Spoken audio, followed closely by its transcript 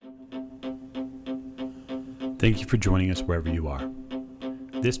Thank you for joining us wherever you are.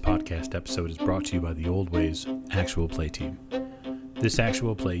 This podcast episode is brought to you by the Old Ways Actual Play Team. This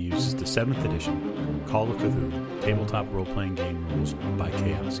actual play uses the 7th edition Call of Cthulhu tabletop role-playing game rules by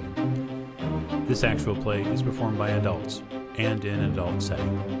Chaosium. This actual play is performed by adults and in an adult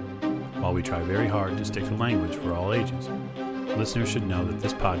setting. While we try very hard to stick to language for all ages, listeners should know that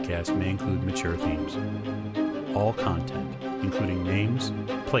this podcast may include mature themes. All content, including names,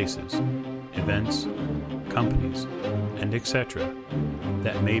 places, events, companies, and etc.,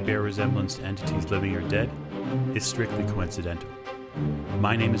 that may bear resemblance to entities living or dead, is strictly coincidental.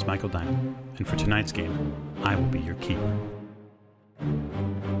 My name is Michael Diamond, and for tonight's game, I will be your keeper.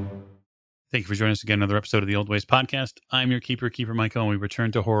 Thank you for joining us again, another episode of the Old Ways podcast. I'm your keeper, Keeper Michael, and we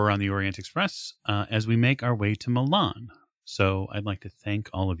return to horror on the Orient Express as we make our way to Milan. So I'd like to thank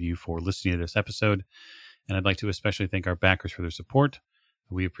all of you for listening to this episode, and I'd like to especially thank our backers for their support.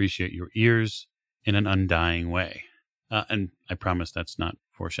 We appreciate your ears in an undying way. And I promise that's not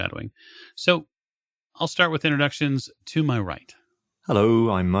foreshadowing. So I'll start with introductions to my right.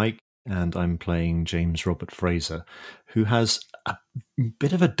 Hello, I'm Mike, and I'm playing James Robert Fraser, who has a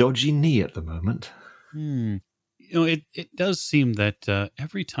bit of a dodgy knee at the moment. You know, it does seem that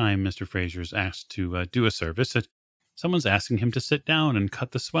every time Mr. Fraser is asked to do a service, someone's asking him to sit down and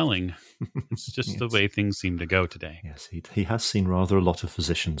cut the swelling. It's just Yes. the way things seem to go today. Yes, he has seen rather a lot of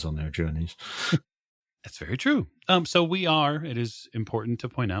physicians on their journeys. That's very true. So it is important to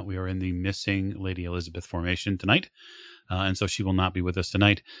point out, we are in the missing Lady Elizabeth formation tonight. And so she will not be with us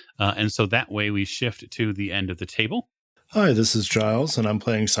tonight. And so that way we shift to the end of the table. Hi, this is Giles, and I'm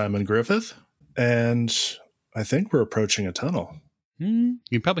playing Simon Griffith. And I think we're approaching a tunnel.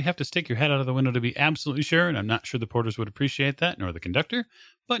 You'd probably have to stick your head out of the window to be absolutely sure, and I'm not sure the porters would appreciate that, nor the conductor.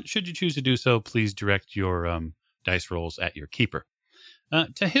 But should you choose to do so, please direct your dice rolls at your keeper.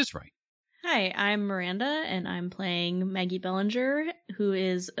 To his right. Hi, I'm Miranda, and I'm playing Maggie Bellinger, who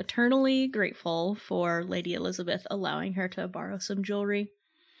is eternally grateful for Lady Elizabeth allowing her to borrow some jewelry.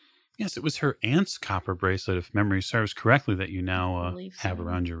 Yes, it was her aunt's copper bracelet, if memory serves correctly, that you now have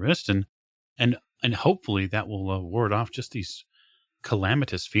around your wrist, and hopefully that will ward off just these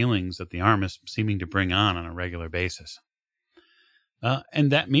calamitous feelings that the arm is seeming to bring on a regular basis.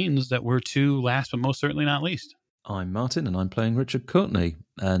 And that means that we're to last, but most certainly not least. I'm Martin, and I'm playing Richard Courtney,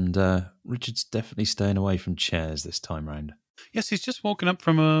 and Richard's definitely staying away from chairs this time round. Yes, he's just woken up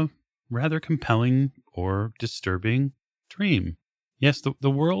from a rather compelling or disturbing dream. Yes, the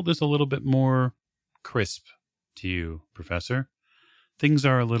world is a little bit more crisp to you, Professor. Things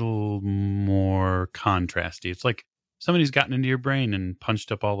are a little more contrasty. It's like somebody's gotten into your brain and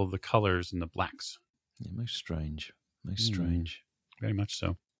punched up all of the colors and the blacks. Yeah, most strange. Most strange. Very much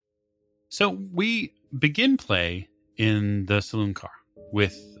so. So we begin play in the saloon car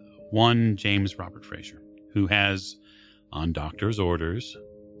with one James Robert Fraser, who has, on doctor's orders,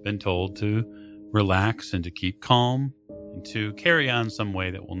 been told to relax and to keep calm and to carry on some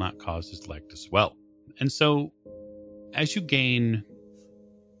way that will not cause his leg to swell. And so as you gain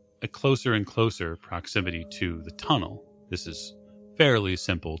a closer and closer proximity to the tunnel, this is fairly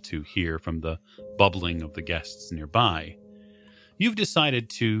simple to hear from the bubbling of the guests nearby, you've decided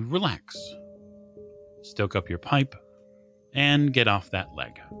to relax, stoke up your pipe, and get off that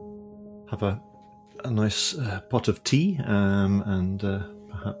leg. Have a nice pot of tea and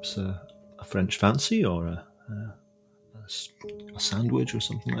perhaps a French fancy or a sandwich or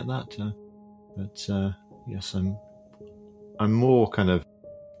something like that. But yes, I'm more kind of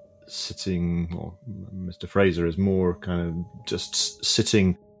sitting, or Mr. Fraser is more kind of just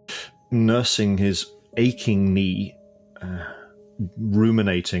sitting, nursing his aching knee,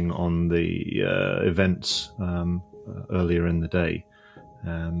 ruminating on the events earlier in the day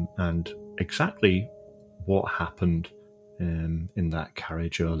and exactly what happened in that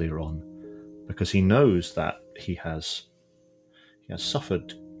carriage earlier on, because he knows that he has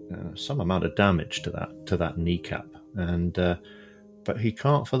suffered some amount of damage to that kneecap, and but he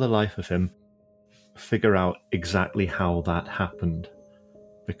can't for the life of him figure out exactly how that happened,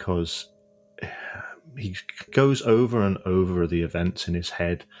 because he goes over and over the events in his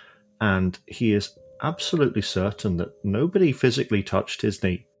head, and he is absolutely certain that nobody physically touched his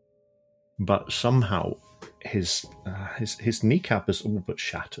knee, but somehow his kneecap is all but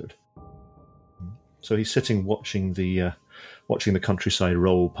shattered. So he's sitting watching the countryside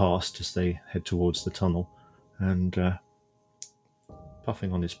roll past as they head towards the tunnel, and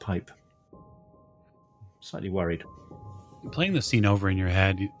puffing on his pipe, slightly worried. Playing the scene over in your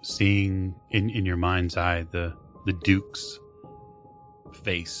head, seeing in your mind's eye the Duke's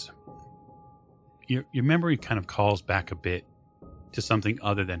face, your memory kind of calls back a bit to something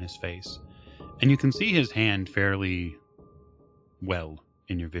other than his face. And you can see his hand fairly well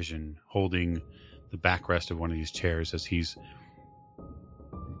in your vision, holding the backrest of one of these chairs as he's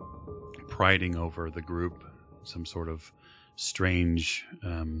priding over the group in some sort of strange,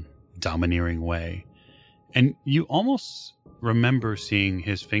 domineering way. And you almost remember seeing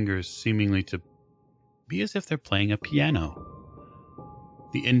his fingers seemingly to be as if they're playing a piano.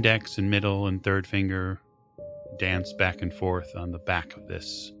 The index and middle and third finger dance back and forth on the back of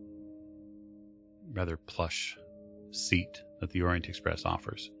this rather plush seat that the Orient Express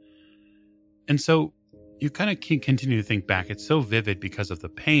offers. And so you kind of continue to think back. It's so vivid because of the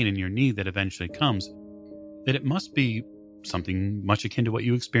pain in your knee that eventually comes that it must be something much akin to what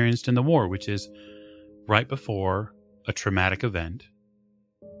you experienced in the war, which is right before a traumatic event,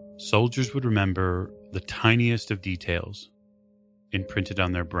 soldiers would remember the tiniest of details imprinted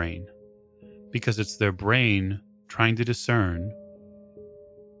on their brain, because it's their brain trying to discern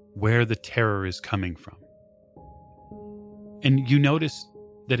where the terror is coming from. And you notice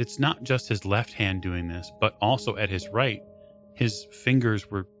that it's not just his left hand doing this, but also at his right, his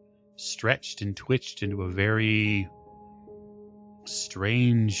fingers were stretched and twitched into a very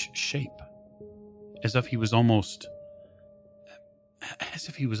strange shape, as if he was almost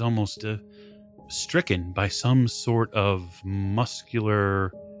stricken by some sort of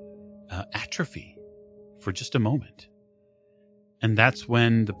muscular atrophy for just a moment. And that's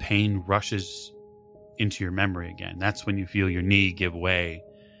when the pain rushes into your memory again. That's when you feel your knee give way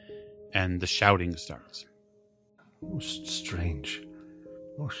and the shouting starts. Most strange.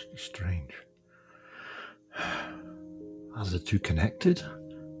 Most strange. Are the two connected?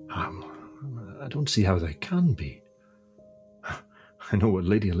 I don't see how they can be. I know what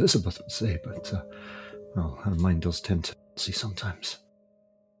Lady Elizabeth would say, but, her mind does tend to see sometimes.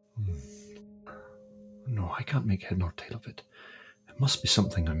 No, I can't make head nor tail of it. It must be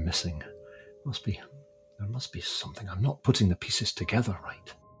something I'm missing. There must be something. I'm not putting the pieces together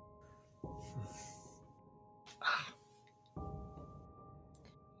right.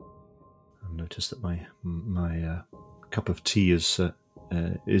 I've noticed that my cup of tea is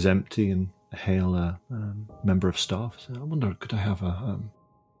empty, and hail a member of staff. So I wonder, could I have a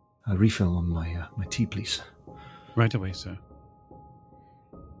refill on my tea, please? Right away, sir.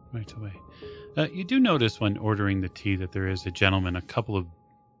 Right away. You do notice when ordering the tea that there is a gentleman a couple of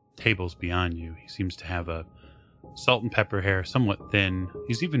tables beyond you. He seems to have a salt and pepper hair, somewhat thin.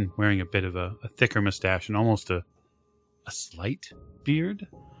 He's even wearing a bit of a thicker mustache and almost a slight beard.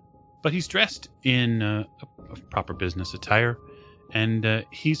 But he's dressed in a proper business attire, and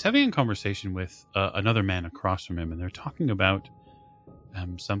he's having a conversation with another man across from him, and they're talking about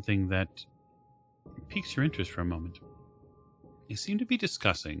something that piques your interest for a moment. They seem to be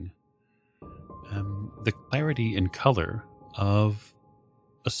discussing the clarity and color of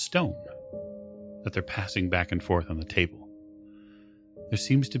a stone that they're passing back and forth on the table. There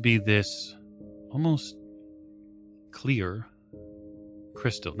seems to be this almost clear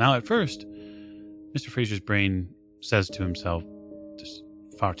crystal. Now, at first, Mr. Fraser's brain says to himself, this is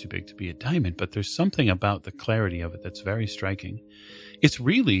far too big to be a diamond, but there's something about the clarity of it that's very striking. It's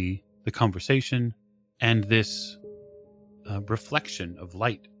really the conversation and this reflection of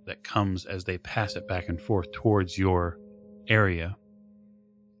light that comes as they pass it back and forth towards your area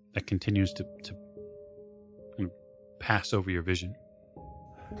that continues to kind of pass over your vision.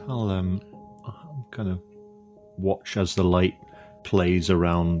 I'll kind of watch as the light plays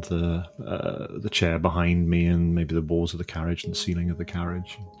around the chair behind me and maybe the walls of the carriage and the ceiling of the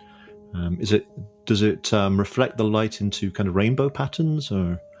carriage. Does it reflect the light into kind of rainbow patterns,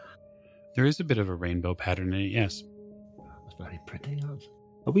 or? There is a bit of a rainbow pattern in it, yes. That's very pretty.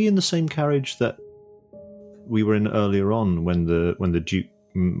 Are we in the same carriage that we were in earlier on when the Duke?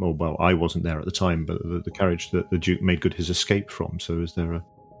 Well, I wasn't there at the time, but the carriage that the Duke made good his escape from. So, is there a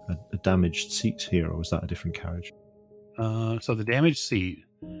damaged seat here, or was that a different carriage? So the damaged seat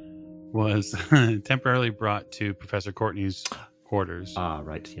was temporarily brought to Professor Courtney's quarters.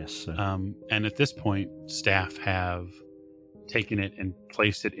 Right, yes. And at this point, staff have taken it and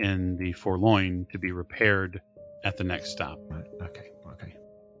placed it in the Forloin to be repaired at the next stop. Right, okay.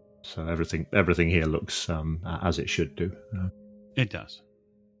 So everything here looks as it should do. It does.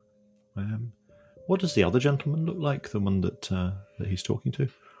 What does the other gentleman look like, the one that he's talking to?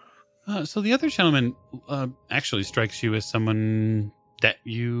 So the other gentleman actually strikes you as someone that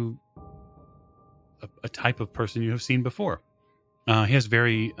a type of person you have seen before. He has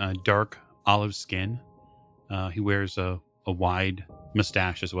very dark olive skin. He wears a wide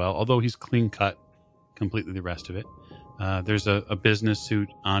mustache as well, although he's clean cut completely the rest of it. There's a business suit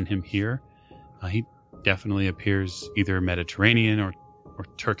on him here. He definitely appears either Mediterranean or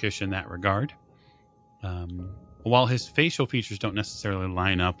Turkish in that regard. While his facial features don't necessarily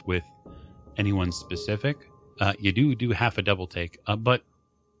line up with anyone specific, you do half a double take. But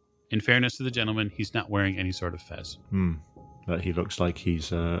in fairness to the gentleman, he's not wearing any sort of fez. But he looks like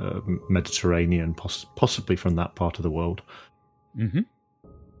he's Mediterranean, possibly from that part of the world. Mm-hmm.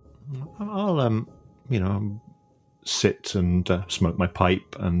 I'll, sit and smoke my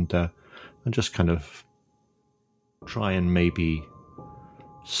pipe and just kind of try and maybe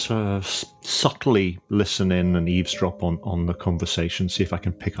subtly listen in and eavesdrop on the conversation, see if I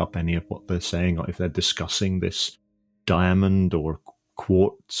can pick up any of what they're saying, or if they're discussing this diamond or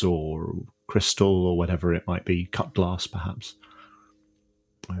quartz or crystal or whatever it might be, cut glass perhaps.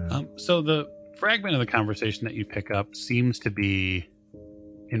 So the fragment of the conversation that you pick up seems to be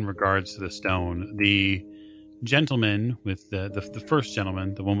in regards to the stone. The gentleman with the first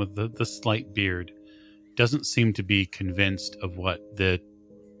gentleman, the one with the slight beard, doesn't seem to be convinced of what the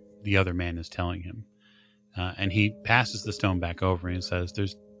other man is telling him. And he passes the stone back over and says,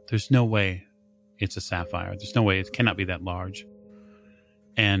 there's no way it's a sapphire. There's no way, it cannot be that large.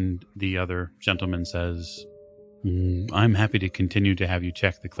 And the other gentleman says, I'm happy to continue to have you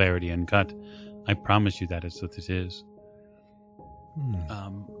check the clarity and cut. I promise you that is what this is.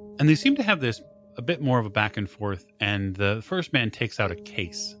 And they seem to have this a bit more of a back and forth, and the first man takes out a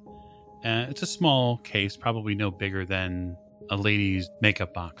case. It's a small case, probably no bigger than a lady's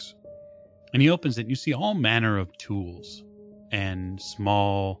makeup box. And he opens it, and you see all manner of tools and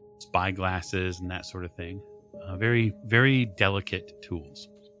small spyglasses and that sort of thing. Very, very delicate tools.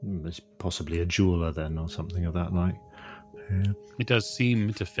 It's possibly a jeweler then, or something of that like. Yeah. It does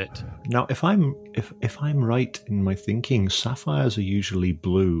seem to fit. Now, if I'm right in my thinking, sapphires are usually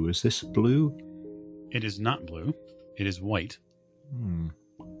blue. Is this blue? It is not blue. It is white.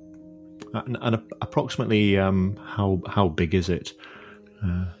 And approximately how big is it?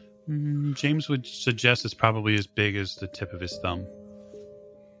 James would suggest it's probably as big as the tip of his thumb.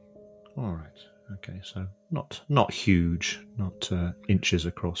 All right. Okay, so not huge, not inches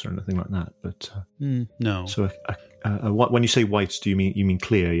across or anything like that, but no. So when you say white, do you mean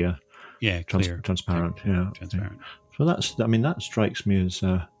clear? Yeah. Yeah, clear, transparent. Yeah, transparent. Yeah. So that strikes me as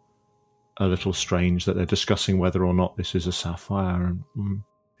a little strange that they're discussing whether or not this is a sapphire. And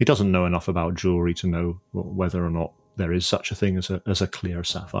he doesn't know enough about jewelry to know whether or not there is such a thing as a clear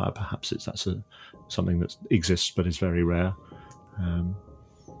sapphire. Perhaps that's something that exists but is very rare.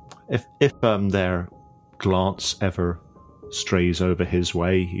 If their glance ever strays over his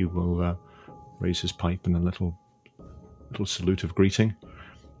way, he will raise his pipe in a little salute of greeting.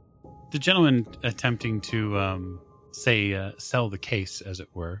 The gentleman attempting to sell the case, as it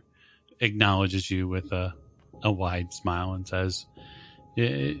were, acknowledges you with a wide smile and says,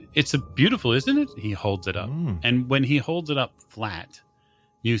 "It's a beautiful, isn't it?" He holds it up, and when he holds it up flat,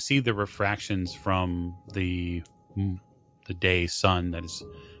 you see the refractions from the day sun that is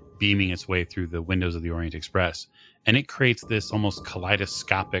beaming its way through the windows of the Orient Express, and it creates this almost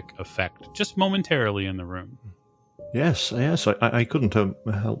kaleidoscopic effect just momentarily in the room. Yes. I couldn't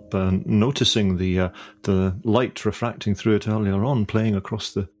help noticing the light refracting through it earlier on, playing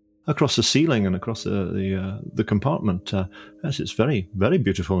across the ceiling and across the compartment. Yes, it's very, very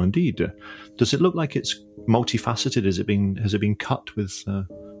beautiful indeed. Does it look like it's multifaceted? Has it been cut with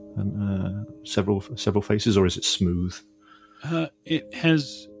several faces, or is it smooth?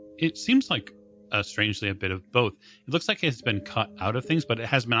 It seems like strangely a bit of both. It looks like it's been cut out of things, but it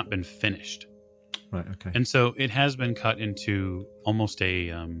has not been finished. Right. Okay. And so it has been cut into almost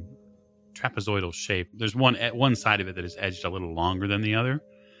a trapezoidal shape. There's one side of it that is edged a little longer than the other,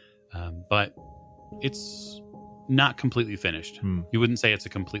 but it's not completely finished. You wouldn't say it's a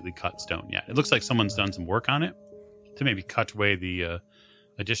completely cut stone yet. It looks like someone's done some work on it to maybe cut away the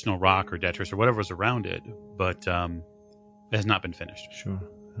additional rock or detritus or whatever's around it, but it has not been finished. Sure.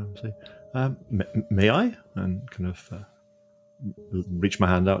 May I? And kind of reach my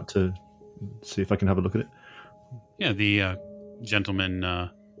hand out to see if I can have a look at it. Yeah, the gentleman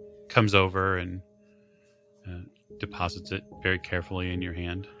comes over and deposits it very carefully in your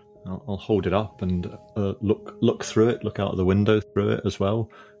hand. I'll hold it up and look through it, look out of the window through it as well.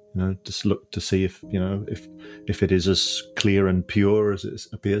 Just look to see if it is as clear and pure as it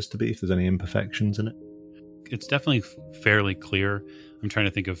appears to be, if there's any imperfections in it. It's definitely fairly clear. I'm trying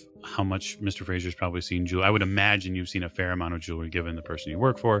to think of how much Mr. Fraser's probably seen jewelry. I would imagine you've seen a fair amount of jewelry given the person you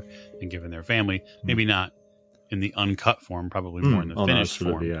work for and given their family. Maybe not in the uncut form, probably more in the finished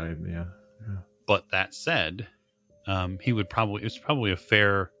form. Yeah. But that said, it's probably a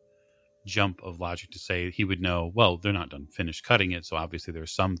fair jump of logic to say he would know, well, they're not done finished cutting it, so obviously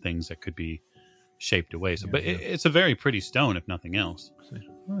there's some things that could be shaped away. So, it's a very pretty stone, if nothing else.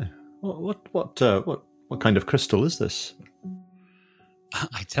 What kind of crystal is this?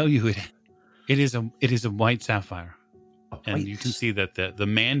 I tell you, it is a white sapphire. And you can see that the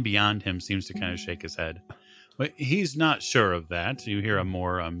man beyond him seems to kind of shake his head. But he's not sure of that. You hear a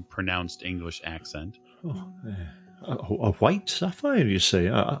more pronounced English accent. A white sapphire, you say?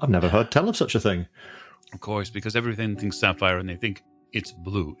 I've never heard tell of such a thing. Of course, because everything thinks sapphire and they think it's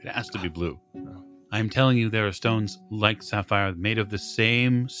blue. It has to be blue. I am telling you, there are stones like sapphire made of the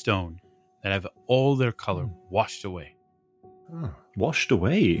same stone that have all their color washed away. Washed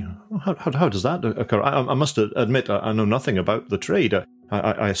away? How does that occur? I must admit, I know nothing about the trade.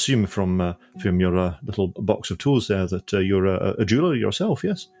 I assume from your little box of tools there that you're a jeweler yourself,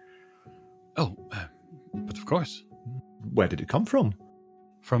 yes? Oh, but of course. Where did it come from?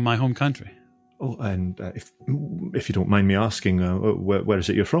 From my home country. Oh, and if you don't mind me asking, where is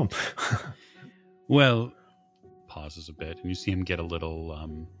it you're from? Well, pauses a bit, and you see him get a little,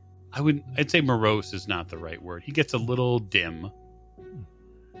 I'd say morose is not the right word. He gets a little dim.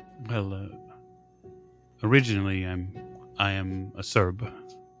 Well, originally I am a Serb.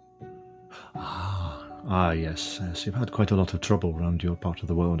 Yes. You've had quite a lot of trouble around your part of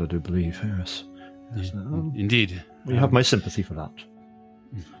the world, I do believe, yes. Indeed. You have my sympathy for that.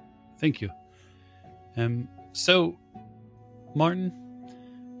 Thank you. So, Martin,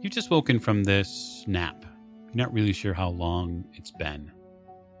 you've just woken from this nap. You're not really sure how long it's been.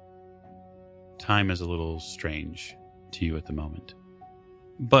 Time is a little strange to you at the moment.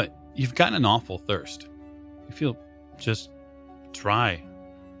 But you've gotten an awful thirst. You feel just dry.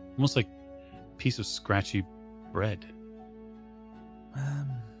 Almost like a piece of scratchy bread.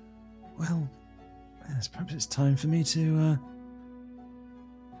 Well, perhaps it's time for me to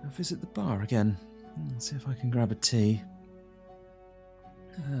visit the bar again. Let's see if I can grab a tea.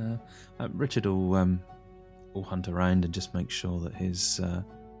 Richard will hunt around and just make sure that his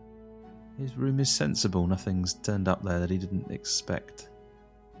room is sensible. Nothing's turned up there that he didn't expect.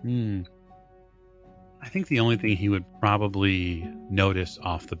 I think the only thing he would probably notice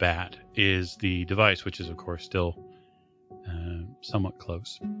off the bat is the device, which is, of course, still somewhat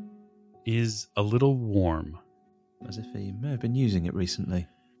close, is a little warm. As if he may have been using it recently.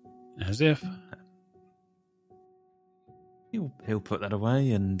 As if. He'll put that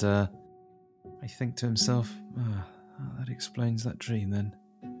away and I think to himself, that explains that dream then.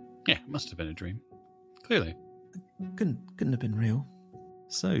 Yeah, it must have been a dream. Clearly. Couldn't have been real.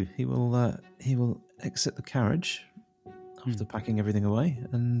 So he will exit the carriage after packing everything away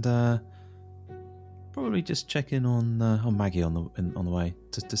and probably just check in on Maggie on the way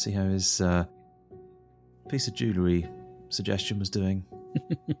to see how his piece of jewellery suggestion was doing.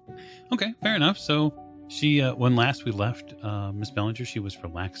 Okay, fair enough. So she, when last we left Miss Bellinger, she was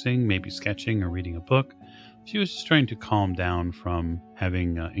relaxing, maybe sketching or reading a book. She was just trying to calm down from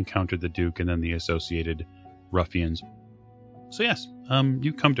having encountered the Duke and then the associated ruffians. So yes,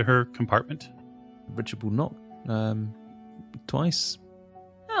 you come to her compartment. Richard will knock twice.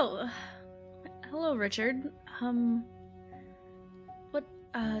 Oh, hello, Richard. What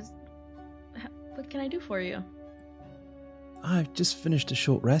can I do for you? I've just finished a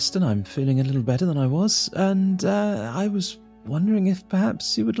short rest and I'm feeling a little better than I was, and I was wondering if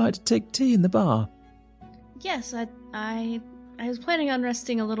perhaps you would like to take tea in the bar. Yes, I was planning on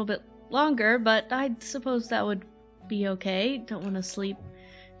resting a little bit longer, but I suppose that would be okay. Don't want to sleep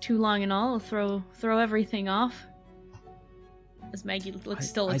too long and all. Throw everything off. As Maggie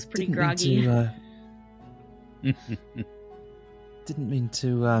still looks pretty groggy. Didn't mean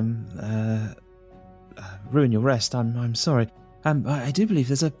to ruin your rest. I'm sorry. I do believe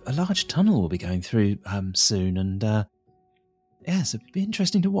there's a large tunnel we'll be going through soon, and yes, it'd be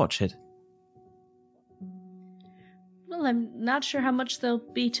interesting to watch it. Well, I'm not sure how much there'll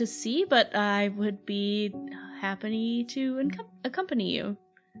be to see, but I would be happy to accompany you.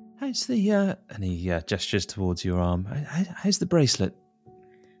 How's the and he gestures towards your arm. How's the bracelet?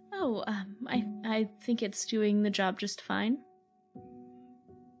 Oh, I think it's doing the job just fine.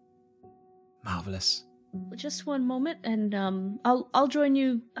 Marvelous. Just one moment, and I'll join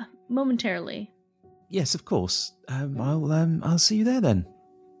you momentarily. Yes, of course. I'll see you there then.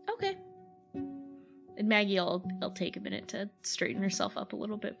 Okay. And Maggie will take a minute to straighten herself up a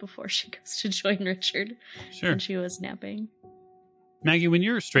little bit before she goes to join Richard. Sure. When she was napping. Maggie, when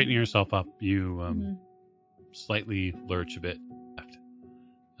you're straightening yourself up, you slightly lurch a bit left.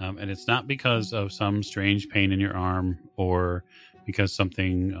 And it's not because of some strange pain in your arm or because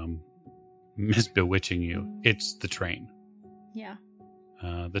something misbewitching you. It's the train. Yeah.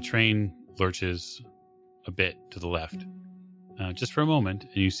 The train lurches a bit to the left just for a moment,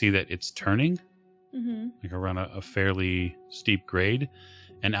 and you see that it's turning like around a fairly steep grade,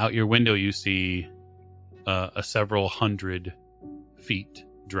 and out your window you see a several hundred feet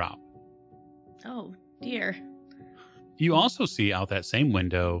drop. Oh, dear. You also see out that same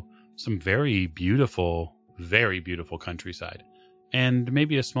window some very beautiful countryside, and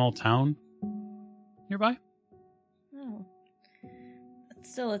maybe a small town nearby. Oh. But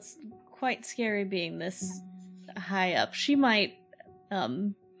still, it's quite scary being this high up. She might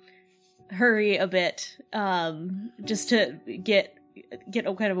hurry a bit just to get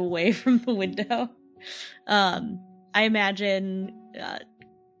kind of away from the window. I imagine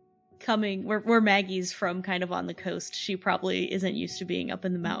coming where Maggie's from, kind of on the coast, she probably isn't used to being up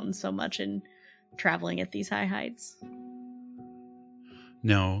in the mountains so much and traveling at these high heights.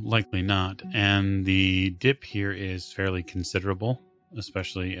 No, likely not. And the dip here is fairly considerable,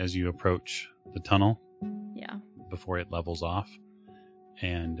 especially as you approach the tunnel. Yeah. Before it levels off.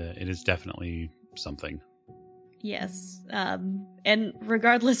 And it is definitely something. Yes. And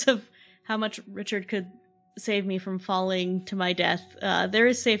regardless of how much Richard could save me from falling to my death, there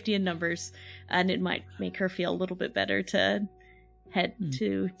is safety in numbers, and it might make her feel a little bit better to head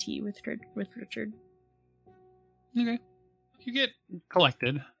to tea with Richard. Okay. You get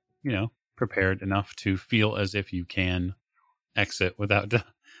collected, prepared enough to feel as if you can exit without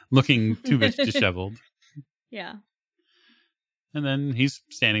looking too much disheveled. Yeah. And then he's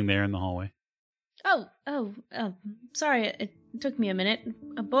standing there in the hallway. Oh, sorry, it took me a minute.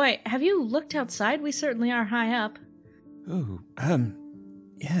 Boy, have you looked outside? We certainly are high up. Oh,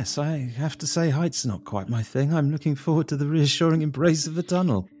 yes, I have to say height's not quite my thing. I'm looking forward to the reassuring embrace of the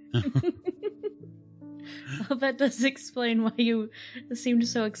tunnel. Well, that does explain why you seemed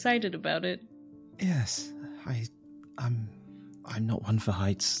so excited about it. Yes, I'm not one for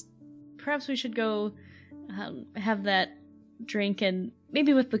heights. Perhaps we should go have that drink, and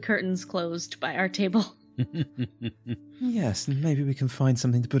maybe with the curtains closed by our table. Yes, and maybe we can find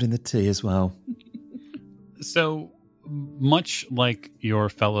something to put in the tea as well. So, much like your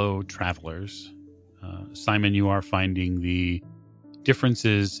fellow travelers, Simon, you are finding the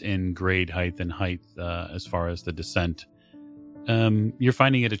differences in grade height and height as far as the descent. You're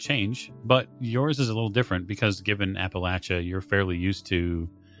finding it a change, but yours is a little different because given Appalachia, you're fairly used to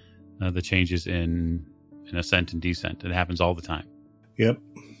the changes in ascent and descent. It happens all the time. Yep.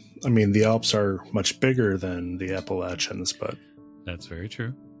 I mean, the Alps are much bigger than the Appalachians, but... That's very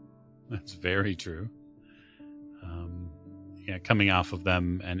true. That's very true. Coming off of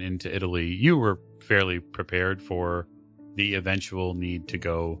them and into Italy, you were fairly prepared for the eventual need to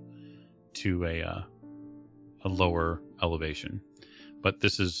go to a lower elevation. But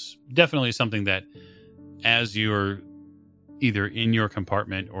this is definitely something that as you're either in your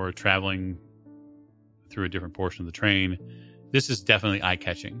compartment or traveling through a different portion of the train, this is definitely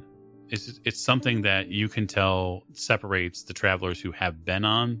eye-catching. It's something that you can tell separates the travelers who have been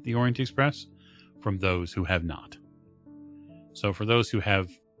on the Orient Express from those who have not. So for those who have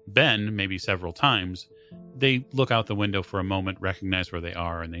been maybe several times, they look out the window for a moment, recognize where they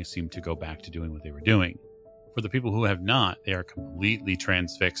are, and they seem to go back to doing what they were doing. For the people who have not, they are completely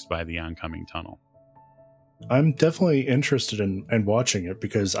transfixed by the oncoming tunnel. I'm definitely interested in watching it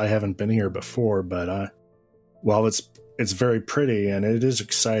because I haven't been here before, but while it's very pretty and it is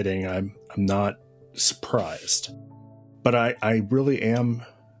exciting, I'm not surprised. But I really am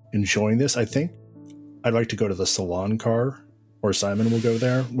enjoying this. I think I'd like to go to the salon car, or Simon will go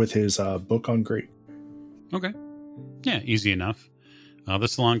there with his book on Greek. Okay. Yeah, easy enough. The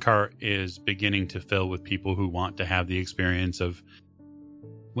salon car is beginning to fill with people who want to have the experience of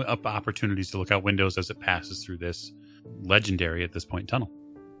opportunities to look out windows as it passes through this legendary at this point tunnel.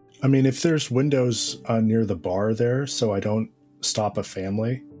 I mean, if there's windows near the bar there, so I don't stop a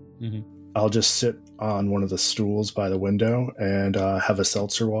family, I'll just sit on one of the stools by the window and have a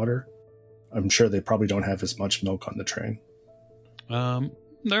seltzer water. I'm sure they probably don't have as much milk on the train.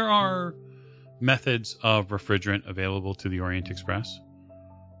 There are methods of refrigerant available to the Orient Express.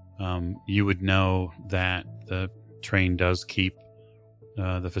 You would know that the train does keep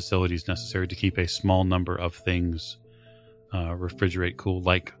the facilities necessary to keep a small number of things refrigerate cool,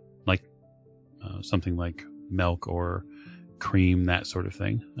 like something like milk or cream, that sort of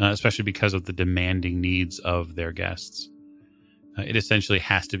thing, especially because of the demanding needs of their guests. It essentially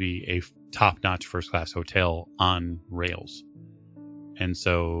has to be a top-notch first-class hotel on rails. And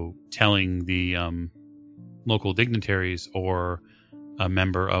so telling the local dignitaries or a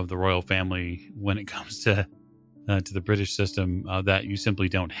member of the royal family when it comes to the British system that you simply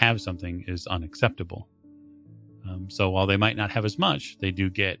don't have something is unacceptable. So while they might not have as much, they do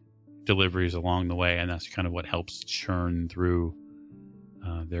get deliveries along the way, and that's kind of what helps churn through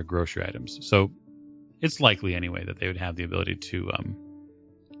their grocery items. So it's likely anyway that they would have the ability to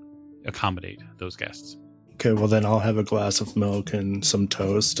accommodate those guests. Okay, well then I'll have a glass of milk and some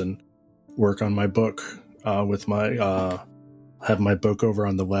toast and work on my book with my have my book over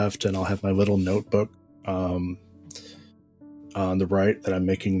on the left, and I'll have my little notebook on the right that I'm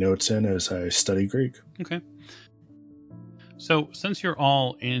making notes in as I study Greek. Okay. So since you're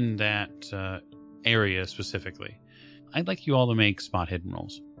all in that area specifically, I'd like you all to make spot hidden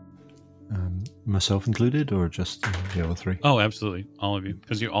rolls. Myself included, or just the other three? Oh, absolutely, all of you,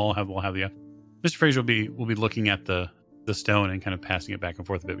 because you all will have the. Mr. Fraser will be looking at the stone and kind of passing it back and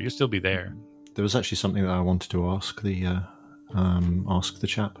forth a bit, but you'll still be there. There was actually something that I wanted to ask the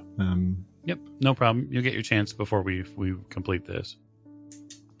chap. Yep, no problem. You'll get your chance before we complete this.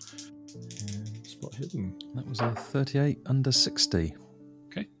 Spot hidden. That was a 38 under 60.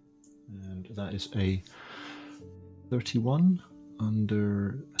 Okay. And that is a 31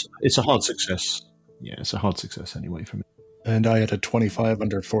 under... It's a hard success. Yeah, it's a hard success anyway for me. And I had a 25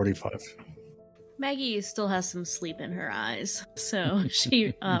 under 45. Maggie still has some sleep in her eyes, so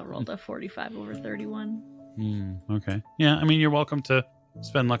she rolled a 45 over 31. Okay. Yeah, I mean, you're welcome to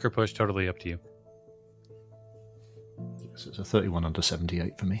spend luck or push, totally up to you. Yes, it's a 31 under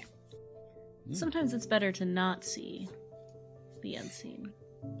 78 for me. Sometimes it's better to not see the unseen.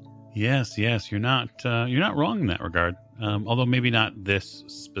 Yes, you're not wrong in that regard. Although maybe not this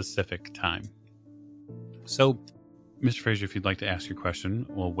specific time. So, Mr. Fraser, if you'd like to ask your question,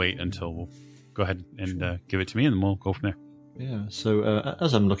 we'll wait until we'll go ahead and give it to me, and then we'll go from there. Yeah. So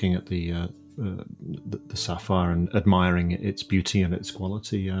as I'm looking at the sapphire and admiring its beauty and its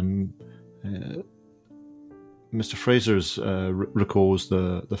quality, Mr. Fraser's recalls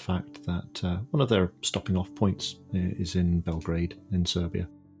the fact that one of their stopping off points is in Belgrade in Serbia,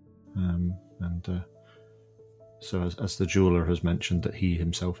 so as the jeweler has mentioned that he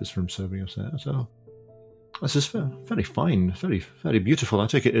himself is from Serbia, so this is very fine, very very beautiful. I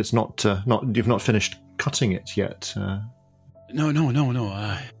take it it's not you've not finished cutting it yet. No.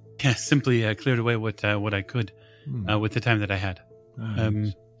 Yeah, simply cleared away what I could with the time that I had.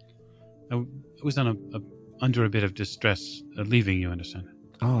 I was under a bit of distress leaving, you understand.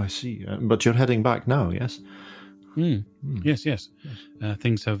 Oh, I see. But you're heading back now, yes? Yes.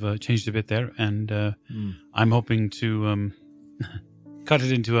 Things have changed a bit there, and I'm hoping to cut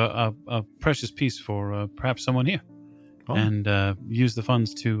it into a precious piece for perhaps someone here, and use the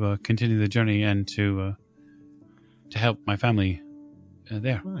funds to continue the journey and to help my family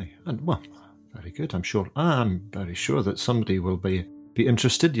there. Right. And well, very good. I'm very sure that somebody will be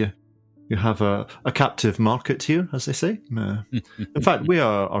interested. You have a captive market here, as they say. In fact, we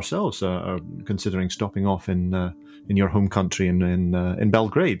are ourselves are considering stopping off in your home country in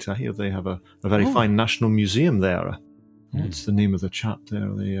Belgrade. I hear they have a very fine national museum there. What's the name of the chap there?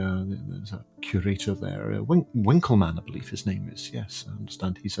 There's a curator there, Winkleman, I believe his name is. Yes, I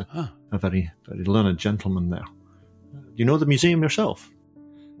understand he's a very very learned gentleman there. You know the museum yourself?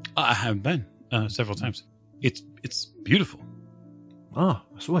 I have been several times. It's beautiful. Ah,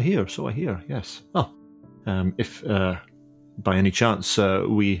 so I hear, yes. Well, if by any chance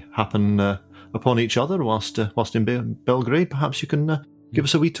we happen upon each other whilst in Belgrade, perhaps you can give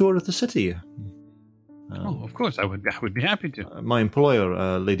us a wee tour of the city. Of course, I would be happy to. My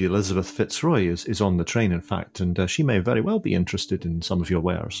employer, Lady Elizabeth Fitzroy, is on the train, in fact, and she may very well be interested in some of your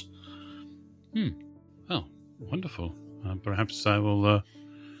wares. Oh, wonderful. Perhaps I will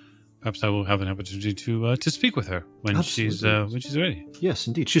have an opportunity to speak with her when she's ready. Yes,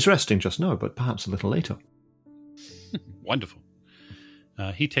 indeed. She's resting just now, but perhaps a little later. Wonderful.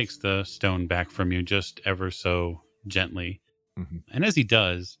 He takes the stone back from you just ever so gently. Mm-hmm. And as he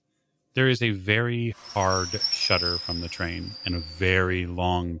does, there is a very hard shudder from the train and a very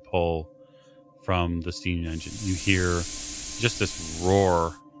long pull from the steam engine. You hear just this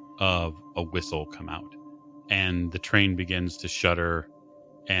roar of a whistle come out, and the train begins to shudder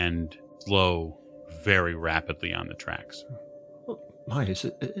and slow very rapidly on the tracks. My, is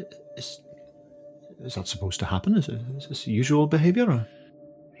that supposed to happen? Is this usual behavior? Or?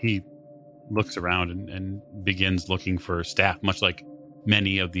 He looks around and begins looking for staff, much like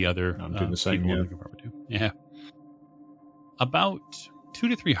many of the other I'm doing the same, people in the compartment do. Yeah. About 2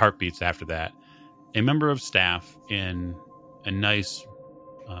 to 3 heartbeats after that, a member of staff in a nice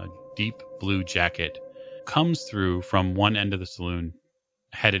deep blue jacket comes through from one end of the saloon,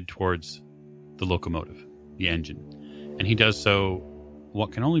 headed towards the locomotive, the engine. And he does so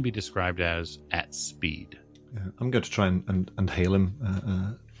what can only be described as at speed. I'm going to try and hail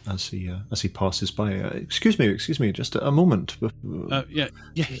him as he passes by. Excuse me, just a moment.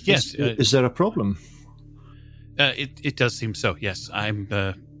 Yes. Is there a problem? It does seem so. Yes,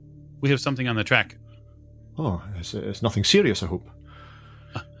 we have something on the track. Oh, it's nothing serious, I hope.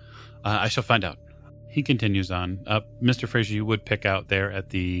 I shall find out. he continues on. Mr. Fraser, you would pick out there at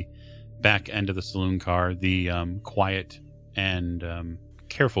the back end of the saloon car the quiet and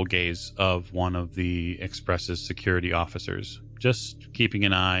careful gaze of one of the Express's security officers, just keeping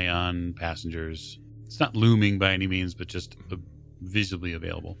an eye on passengers. It's not looming by any means, but just visibly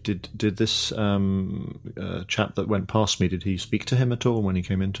available. Did this chap that went past me, did he speak to him at all when he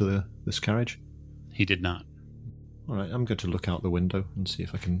came into this carriage? He did not. All right, I'm going to look out the window and see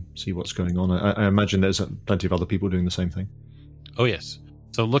if I can see what's going on. I imagine there's plenty of other people doing the same thing. Oh, yes.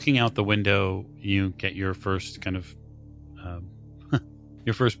 So looking out the window, you get your first kind of,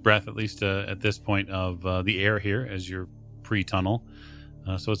 your first breath, at least at this point, of the air here as you're pre-tunnel.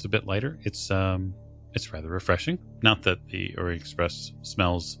 So it's a bit lighter. It's rather refreshing. Not that the Orient Express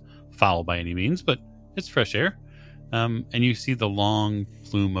smells foul by any means, but it's fresh air. And you see the long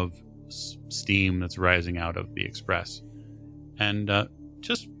plume of steam that's rising out of the Express. And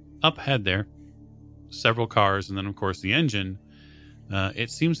just up ahead there, several cars, and then, of course, the engine.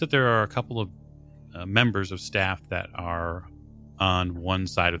 It seems that there are a couple of members of staff that are on one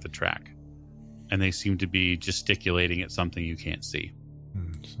side of the track. And they seem to be gesticulating at something you can't see.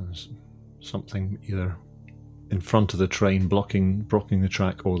 So there's something either in front of the train blocking the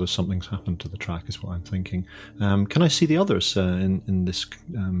track, or there's something's happened to the track, is what I'm thinking. Can I see the others in this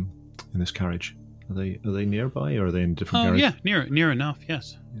carriage? Are they nearby, or are they in different carriages? Yeah, near enough.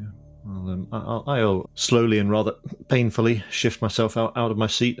 Yes. Yeah. Well, I'll slowly and rather painfully shift myself out of my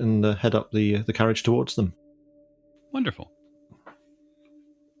seat and head up the carriage towards them. Wonderful.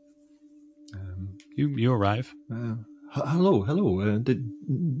 You arrive. Hello.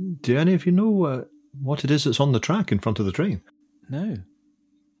 Do any of you know what it is that's on the track in front of the train? No.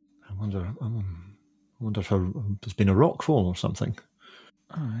 I wonder if there's been a rock fall or something.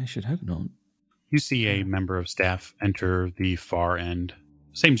 Oh, I should hope not. You see a member of staff enter the far end.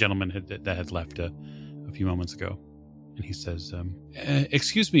 Same gentleman that had left a few moments ago. And he says,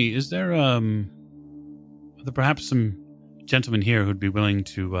 excuse me, is there perhaps some gentlemen here who'd be willing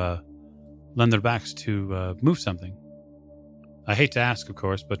to lend their backs to move something? I hate to ask, of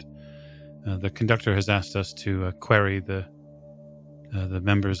course, but the conductor has asked us to query the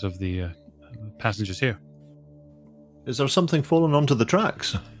members of the passengers here. Is there something fallen onto the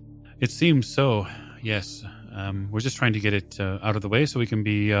tracks? It seems so, yes. We're just trying to get it out of the way so we can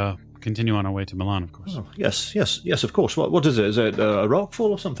continue on our way to Milan, of course. Oh, yes, of course. What is it? Is it a rock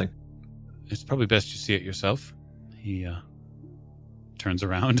fall or something? It's probably best you see it yourself. He turns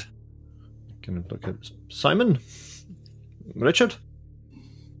around. Can I look at Simon? Richard?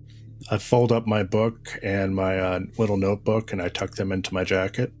 I fold up my book and my little notebook, and I tuck them into my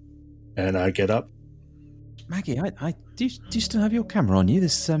jacket, and I get up. Maggie, do you still have your camera on you?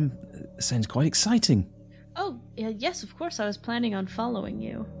 This sounds quite exciting. Oh, yes, of course. I was planning on following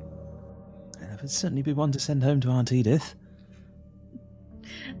you. That would certainly be one to send home to Aunt Edith.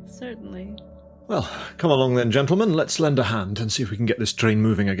 Certainly. Well, come along then, gentlemen. Let's lend a hand and see if we can get this train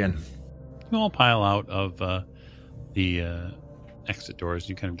moving again. You all pile out of the exit doors.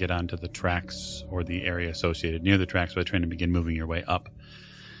 You kind of get onto the tracks or the area associated near the tracks by trying to begin moving your way up.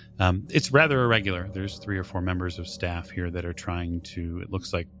 It's rather irregular. There's 3 or 4 members of staff here that are trying to, it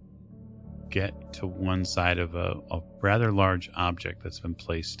looks like, get to one side of a rather large object that's been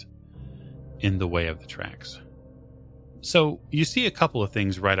placed in the way of the tracks. So you see a couple of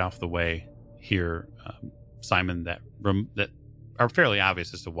things right off the way here, Simon, that are fairly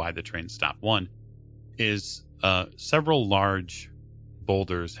obvious as to why the train stopped. One is several large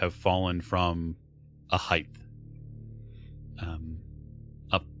boulders have fallen from a height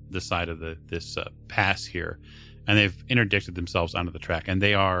up the side of this pass here, and they've interdicted themselves onto the track, and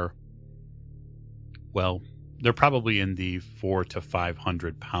they are, well, they're probably in the 400 to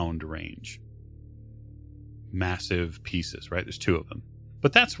 500 pound range. Massive pieces, right? There's 2 of them.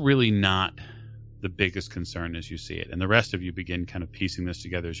 But that's really not the biggest concern as you see it. And the rest of you begin kind of piecing this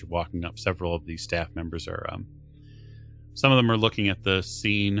together as you're walking up. Several of these staff members are, some of them are looking at the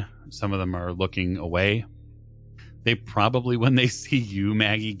scene. Some of them are looking away. They probably, when they see you,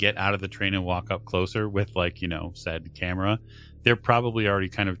 Maggie, get out of the train and walk up closer with, said camera, they're probably already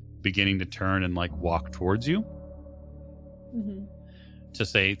kind of beginning to turn and walk towards you. Mm-hmm.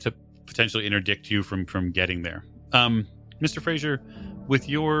 To potentially interdict you from getting there. Mr. Fraser, with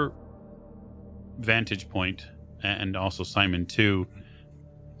your vantage point, and also Simon too,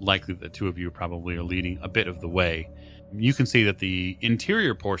 likely the 2 of you probably are leading a bit of the way, you can see that the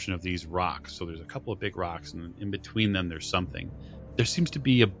interior portion of these rocks, so there's a couple of big rocks, and in between them there's something. There seems to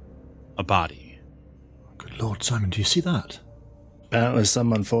be a body. Good Lord, Simon, do you see that? Apparently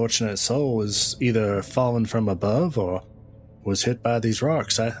some unfortunate soul was either fallen from above or was hit by these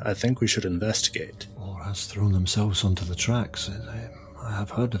rocks. I think we should investigate. Oh, or has thrown themselves onto the tracks. I have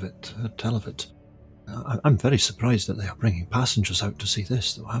heard of it, heard tell of it. I'm very surprised that they are bringing passengers out to see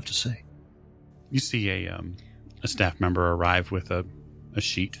this, though, I have to say. You see a staff member arrive with a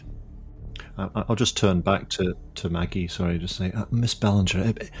sheet. I'll just turn back to Maggie, sorry, just say, Miss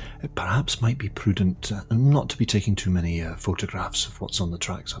Ballinger, it perhaps might be prudent not to be taking too many photographs of what's on the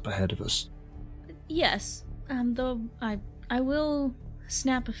tracks up ahead of us. Yes, though I will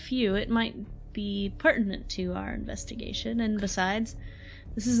snap a few. It might be pertinent to our investigation, and besides,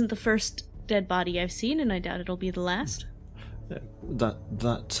 this isn't the first dead body I've seen, and I doubt it'll be the last.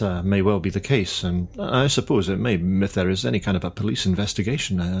 That may well be the case, and I suppose it may, if there is any kind of a police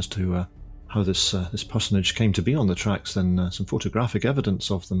investigation as to how this personage came to be on the tracks, then some photographic evidence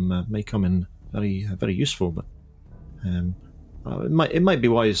of them may come in very very useful. But it might be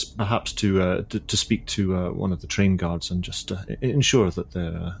wise perhaps to speak to one of the train guards and just ensure that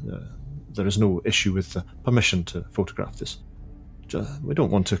there is no issue with permission to photograph this. We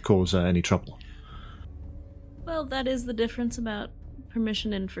don't want to cause any trouble. Well, that is the difference about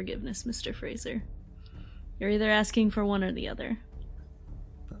permission and forgiveness, Mr. Fraser. You're either asking for one or the other.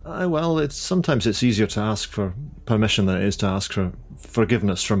 Well, sometimes it's easier to ask for permission than it is to ask for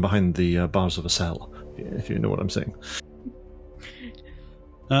forgiveness from behind the bars of a cell, if you know what I'm saying.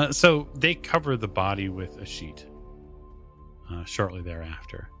 So they cover the body with a sheet shortly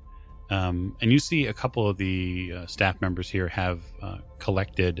thereafter. And you see a couple of the staff members here have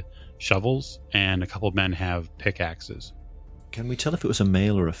collected shovels, and a couple of men have pickaxes. Can we tell if it was a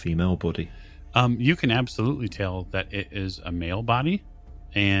male or a female body? You can absolutely tell that it is a male body,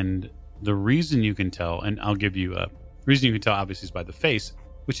 and the reason you can tell, and I'll give you a reason you can tell, obviously, is by the face,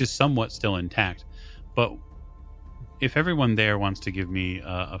 which is somewhat still intact. But if everyone there wants to give me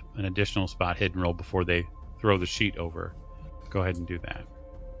an additional spot hidden roll before they throw the sheet over, go ahead and do that.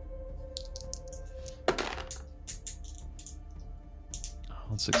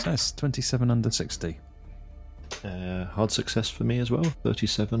 Hard success, 27 under 60. Hard success for me as well,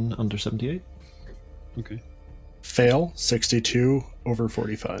 37 under 78. Okay. Fail, 62 over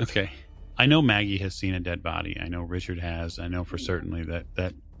 45. Okay. I know Maggie has seen a dead body. I know Richard has. I know for certainly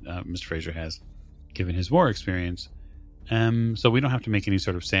that Mr. Fraser has, given his war experience. So we don't have to make any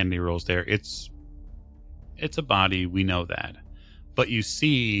sort of sanity rolls there. It's a body. We know that. But you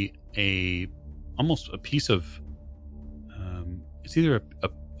see almost a piece of... it's either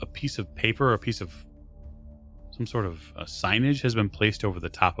a piece of paper or a piece of some sort of signage has been placed over the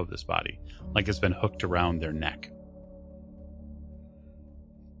top of this body, like it's been hooked around their neck.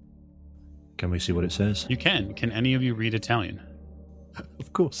 Can we see what it says? You can. Can any of you read Italian?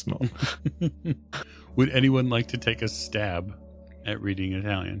 Of course not. Would anyone like to take a stab at reading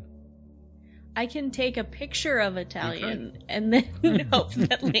Italian? I can take a picture of Italian and then hope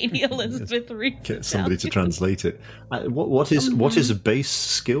that Lady Elizabeth reads Get somebody to Italian. translate it. What is a base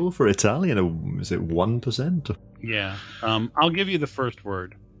skill for Italian? Is it 1%? Yeah. I'll give you the first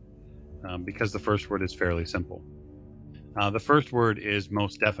word because the first word is fairly simple. The first word is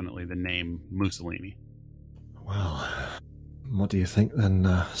most definitely the name Mussolini. Well, what do you think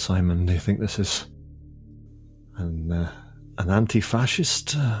then, Simon? Do you think this is an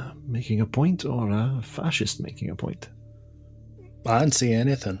anti-fascist making a point, or a fascist making a point? I didn't see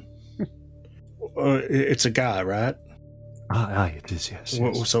anything. It's a guy, right? Aye, it is. Yes.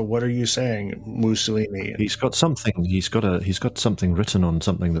 So what are you saying, Mussolini? He's got something. He's got something written on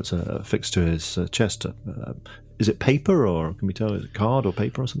something that's affixed to his chest. Is it paper, or can we tell? Is it card or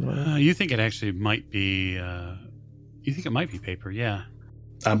paper or something like that? You think it actually might be? You think it might be paper? Yeah.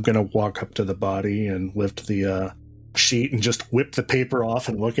 I'm gonna walk up to the body and lift the sheet and just whip the paper off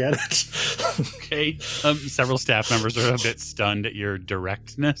and look at it. Okay. Several staff members are a bit stunned at your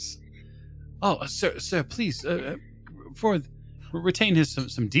directness. Oh, sir, please, retain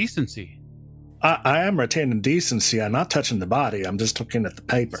some decency. I am retaining decency. I'm not touching the body. I'm just looking at the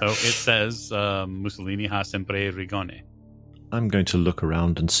paper. So it says Mussolini ha sempre rigone. I'm going to look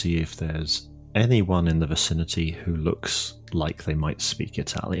around and see if there's anyone in the vicinity who looks like they might speak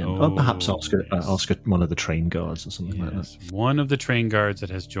Italian. Or perhaps ask one of the train guards or something like that. One of the train guards that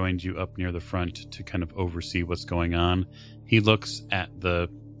has joined you up near the front to kind of oversee what's going on. He looks at the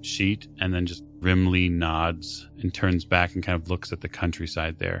sheet and then just grimly nods and turns back and kind of looks at the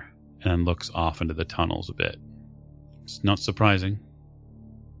countryside there and then looks off into the tunnels a bit. It's not surprising.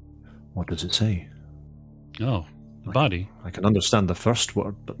 What does it say? Oh, the body. I can understand the first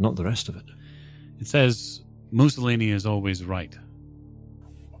word, but not the rest of it. It says, Mussolini is always right.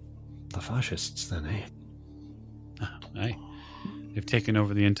 The fascists, then, eh? Aye. They've taken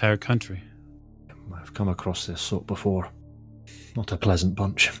over the entire country. I've come across this sort before. Not a pleasant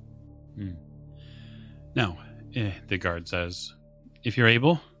bunch. Now, the guard says, if you're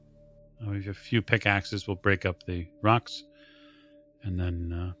able, we have a few pickaxes. We'll break up the rocks, and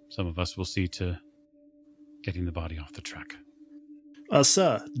then some of us will see to getting the body off the track.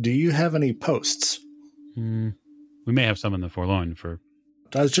 Sir, do you have any posts? We may have some in the Forlorn for...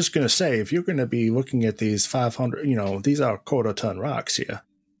 I was just going to say, if you're going to be looking at these 500, these are quarter-ton rocks here.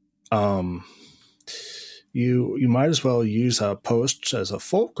 You might as well use a post as a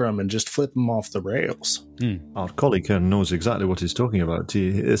fulcrum and just flip them off the rails. Our colleague knows exactly what he's talking about.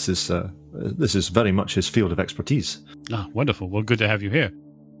 This is very much his field of expertise. Ah, wonderful. Well, good to have you here.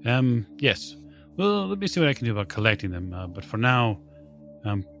 Yes. Well, let me see what I can do about collecting them. But for now,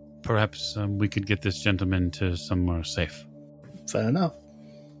 perhaps we could get this gentleman to somewhere safe. Fair enough.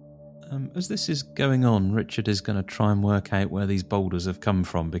 As this is going on, Richard is going to try and work out where these boulders have come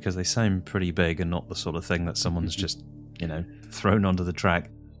from, because they sound pretty big and not the sort of thing that someone's just, thrown onto the track.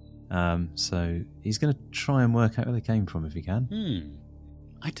 So he's going to try and work out where they came from if he can.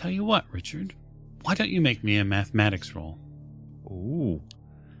 I tell you what, Richard. Why don't you make me a mathematics roll? Ooh.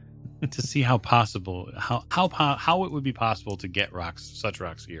 To see how it would be possible to get such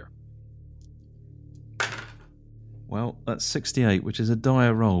rocks here. Well, that's 68, which is a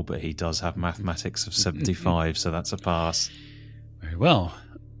dire roll, but he does have mathematics of 75, so that's a pass. Very well.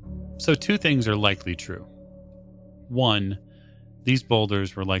 So 2 things are likely true. 1, these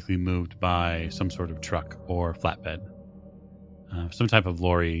boulders were likely moved by some sort of truck or flatbed. Some type of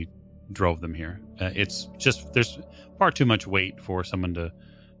lorry drove them here. It's just, there's far too much weight for someone to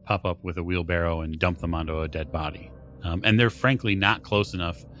pop up with a wheelbarrow and dump them onto a dead body. And they're frankly not close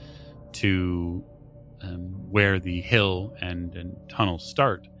enough to where the hill and tunnel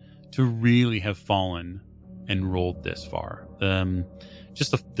start to really have fallen and rolled this far.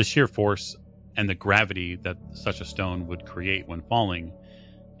 Just the sheer force and the gravity that such a stone would create when falling,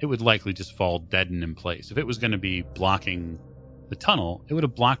 it would likely just fall deadened in place. If it was going to be blocking the tunnel, it would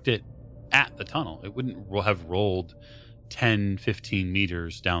have blocked it at the tunnel. It wouldn't have rolled 10, 15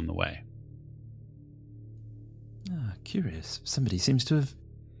 meters down the way. Curious. Somebody seems to have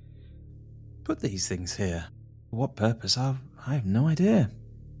put these things here. For what purpose? I have no idea.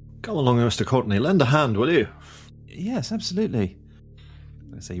 Come along, Mr. Courtney. Lend a hand, will you? Yes, absolutely.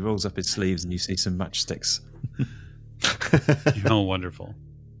 So he rolls up his sleeves and you see some matchsticks. Oh, wonderful.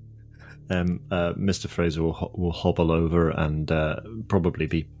 Mr. Fraser will hobble over and probably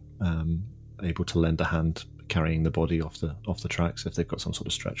be able to lend a hand carrying the body off the tracks if they've got some sort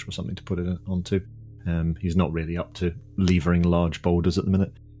of stretcher or something to put it onto. He's not really up to levering large boulders at the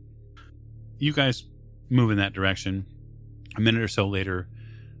minute. You guys move in that direction. A minute or so later,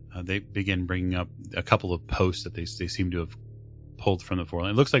 they begin bringing up a couple of posts that they seem to have pulled from the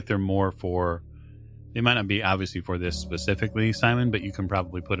foreland. It looks like they're more for... They might not be obviously for this specifically, Simon, but you can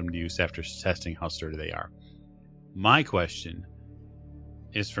probably put them to use after testing how sturdy they are. My question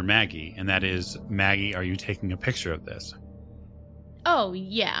is for Maggie, and that is, Maggie, are you taking a picture of this? Oh,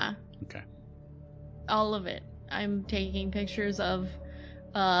 yeah. Okay. All of it. I'm taking pictures of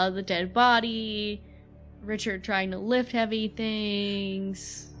the dead body, Richard trying to lift heavy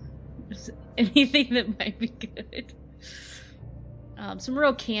things, anything that might be good. Some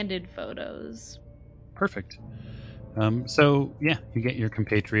real candid photos. Perfect. So, yeah, you get your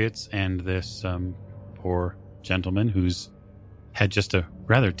compatriots and this poor gentleman who's had just a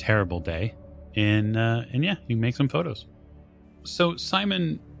rather terrible day. And yeah, you make some photos. So,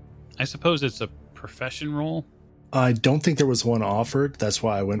 Simon, I suppose it's a profession role? I don't think there was one offered. That's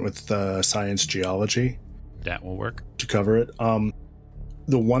why I went with science geology. That will work. To cover it.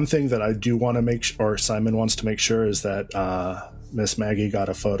 The one thing that I do want to make or Simon wants to make sure is that Miss Maggie got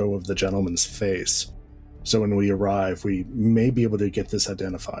a photo of the gentleman's face. So when we arrive, we may be able to get this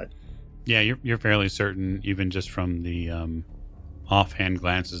identified. Yeah, you're fairly certain, even just from the offhand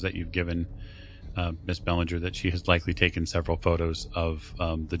glances that you've given Miss Bellinger, that she has likely taken several photos of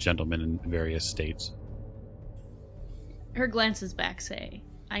the gentleman in various states. Her glances back say,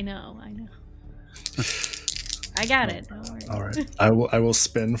 I know. I got it. Don't worry. All right. I will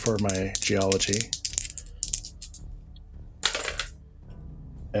spin for my geology.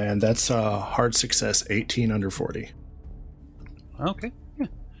 And that's a hard success, 18 under 40. Okay. Yeah.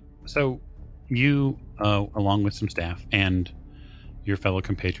 So you, along with some staff and your fellow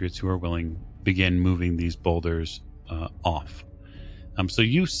compatriots who are willing, begin moving these boulders off. So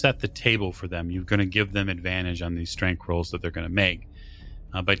you set the table for them. You're going to give them advantage on these strength rolls that they're going to make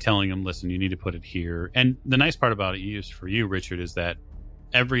by telling them, listen, you need to put it here. And the nice part about it for you, Richard, is that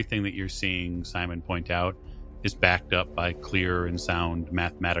everything that you're seeing Simon point out is backed up by clear and sound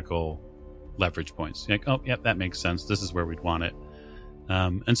mathematical leverage points. You're like, oh, yep, that makes sense. This is where we'd want it.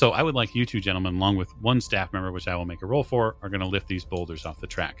 And so I would like you two gentlemen, along with one staff member, which I will make a roll for, are going to lift these boulders off the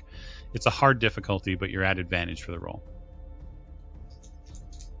track. It's a hard difficulty, but you're at advantage for the roll.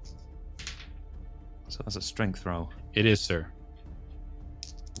 So that's a strength roll. It is, sir.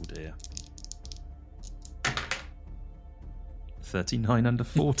 Oh dear. 39 under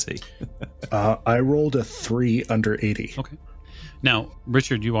 40. I rolled a 3 under 80. Okay. Now,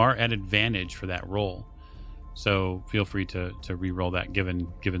 Richard, you are at advantage for that roll. So feel free to re-roll that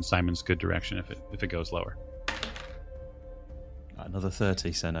given Simon's good direction if it goes lower. Another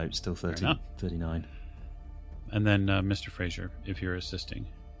 30, so no, it's still 30, 39. And then Mr. Fraser, if you're assisting.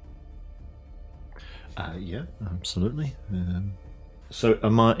 Yeah, absolutely. So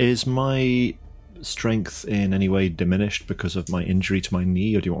is my strength in any way diminished because of my injury to my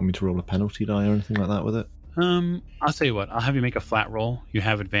knee, or do you want me to roll a penalty die or anything like that with it? I'll tell you what, I'll have you make a flat roll. You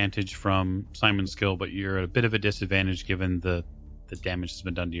have advantage from Simon's skill, but you're at a bit of a disadvantage given the damage that's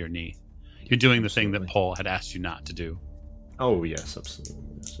been done to your knee. You're doing the thing that Paul had asked you not to do. Oh, yes, absolutely.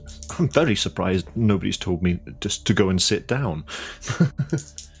 Yes. I'm very surprised nobody's told me just to go and sit down.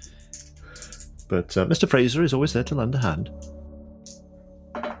 But Mr. Fraser is always there to lend a hand.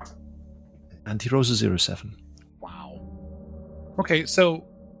 And he rolls a 07. Wow. Okay, so,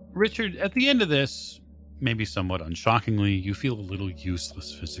 Richard, at the end of this, maybe somewhat unshockingly, you feel a little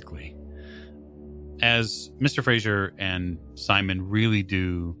useless physically. As Mr. Fraser and Simon really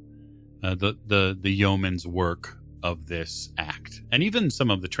do the yeoman's work of this act. And even some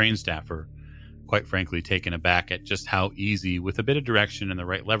of the train staff are, quite frankly, taken aback at just how easy, with a bit of direction and the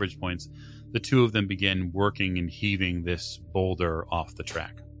right leverage points, the two of them begin working and heaving this boulder off the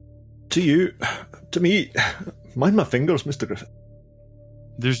track. To me, mind my fingers, Mr. Griffith.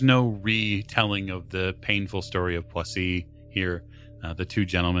 There's no retelling of the painful story of Poissy here. The two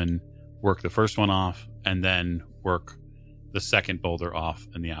gentlemen work the first one off and then work the second boulder off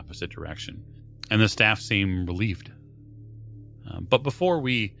in the opposite direction. And the staff seem relieved. But before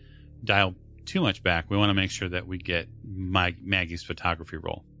we dial too much back, we want to make sure that we get Maggie's photography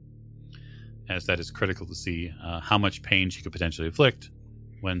roll, as that is critical to see how much pain she could potentially inflict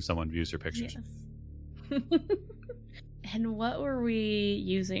when someone views her pictures. Yes. And what were we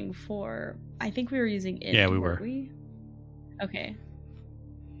using for? I think we were using it. Yeah, we were. We? Okay.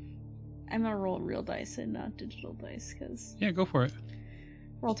 I'm gonna roll real dice and not digital dice because Yeah, go for it.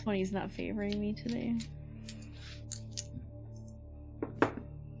 Roll20 is not favoring me today.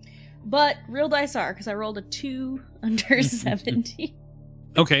 But real dice are, because I rolled a 2 under 70.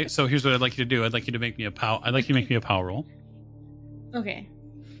 Okay, so here's what I'd like you to do. I'd like you to make me a power roll. Okay.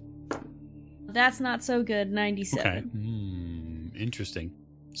 That's not so good. 97. Okay. Interesting.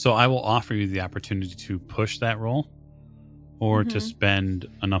 So I will offer you the opportunity to push that roll or to spend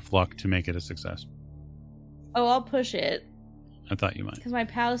enough luck to make it a success. Oh, I'll push it. I thought you might. Because my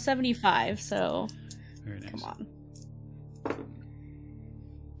POW is 75, so... Very nice. Come on.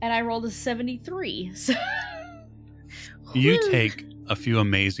 And I rolled a 73, so... You take a few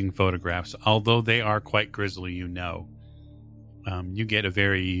amazing photographs, although they are quite grisly, you know. You get a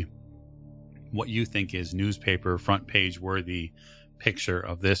very... what you think is newspaper front page worthy picture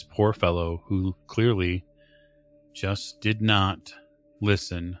of this poor fellow who clearly just did not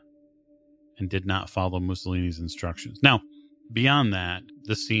listen and did not follow Mussolini's instructions. Now, beyond that,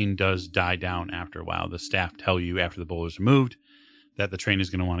 the scene does die down after a while. The staff tell you after the boulders are moved that the train is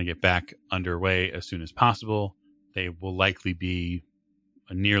going to want to get back underway as soon as possible. They will likely be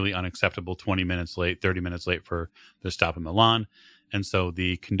a nearly unacceptable 20 minutes late, 30 minutes late for their stop in Milan. And so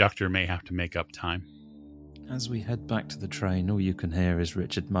the conductor may have to make up time. As we head back to the train, all you can hear is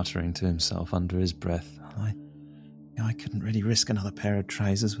Richard muttering to himself under his breath, I couldn't really risk another pair of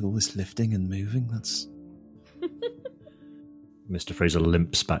trousers with all this lifting and moving. That's... Mr. Fraser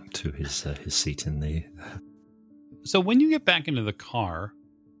limps back to his seat in the... So when you get back into the car,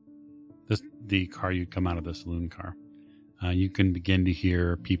 the car you'd come out of the saloon car, you can begin to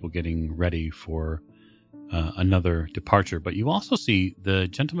hear people getting ready for another departure. But you also see the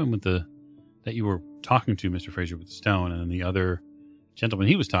gentleman that you were talking to, Mr. Fraser, with the stone, and then the other gentleman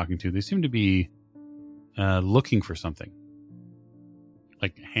he was talking to. They seem to be looking for something,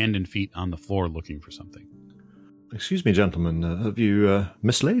 like hand and feet on the floor, looking for something. Excuse me, gentlemen, have you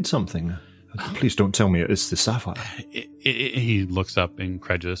mislaid something? Please don't tell me it's the sapphire. He looks up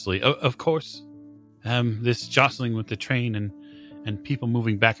incredulously. Of course. This jostling with the train and people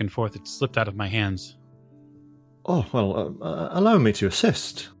moving back and forth, it slipped out of my hands. Oh, well, allow me to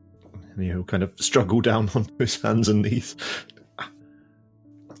assist. And he'll kind of struggle down onto his hands and knees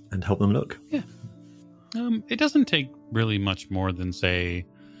and help them look. Yeah. It doesn't take really much more than, say,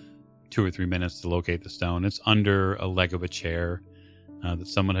 2 or 3 minutes to locate the stone. It's under a leg of a chair. that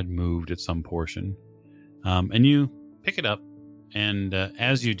someone had moved at some portion. And you pick it up, and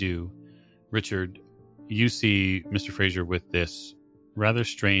as you do, Richard, you see Mr. Fraser with this rather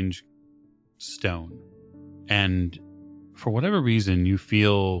strange stone. And for whatever reason, you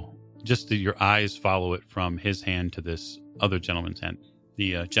feel just that your eyes follow it from his hand to this other gentleman's hand.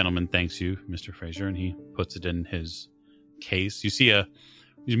 The gentleman thanks you, Mr. Fraser, and he puts it in his case. You see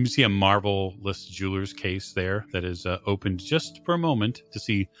a marvelous jeweler's case there that is opened just for a moment to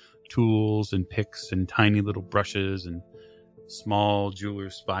see tools and picks and tiny little brushes and small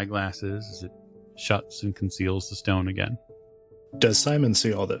jeweler's spyglasses as it shuts and conceals the stone again. Does Simon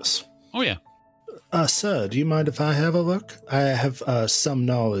see all this? Oh, yeah. Sir, do you mind if I have a look? I have some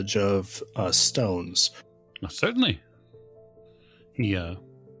knowledge of stones. Certainly. He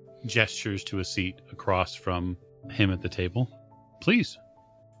gestures to a seat across from him at the table. Please.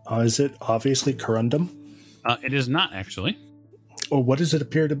 Is it obviously corundum? It is not, actually. Or what does it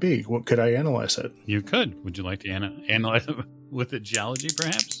appear to be? What could I analyze it? You could. Would you like to analyze it with a geology,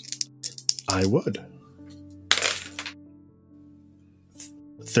 perhaps? I would.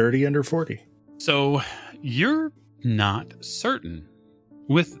 30 under 40. So you're not certain.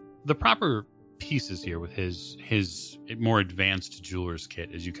 With the proper pieces here, with his more advanced jeweler's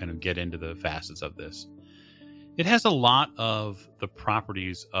kit, as you kind of get into the facets of this, it has a lot of the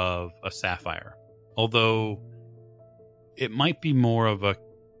properties of a sapphire, although it might be more of a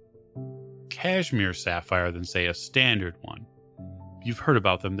cashmere sapphire than, say, a standard one. You've heard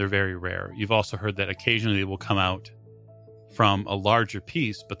about them. They're very rare. You've also heard that occasionally they will come out from a larger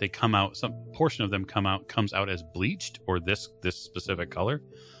piece, but they come out, some portion of them comes out as bleached or this specific color,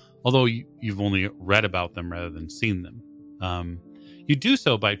 although you've only read about them rather than seen them. You do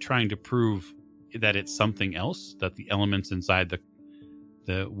so by trying to prove that it's something else, that the elements inside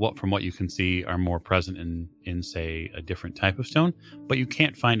from what you can see are more present in say a different type of stone, but you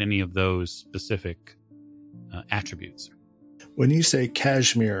can't find any of those specific attributes. When you say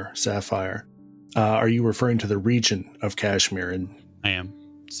cashmere sapphire, are you referring to the region of Kashmir? I am.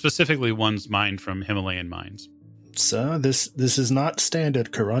 Specifically ones mined from Himalayan mines. Sir, this is not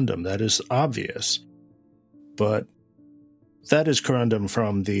standard corundum. That is obvious. But that is corundum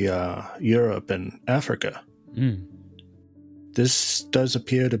from the Europe and Africa. This does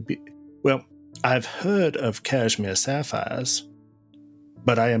appear to be... Well, I've heard of cashmere sapphires,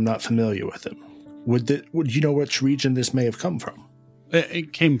 but I am not familiar with them. Would you know which region this may have come from?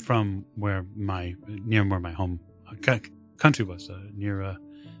 It came from near where my home country was, near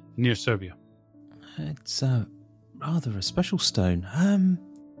Serbia. It's rather a special stone.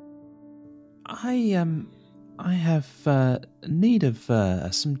 I have need of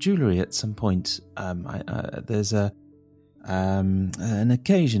some jewellery at some point. There's an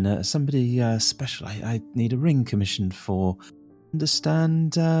occasion, somebody special. I need a ring commissioned for.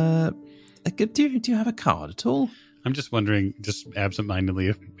 Understand? Do you have a card at all? I'm just wondering, just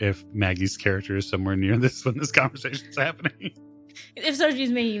absentmindedly, if Maggie's character is somewhere near this when this conversation's happening. If Sarji's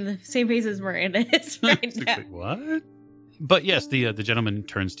making the same face as Miranda is right now. Like, what? But yes, the gentleman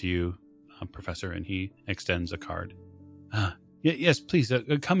turns to you, Professor, and he extends a card. Yes, please,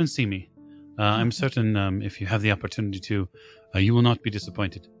 come and see me. I'm certain if you have the opportunity to, you will not be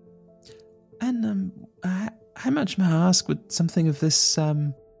disappointed. And how much, may I ask, would something of this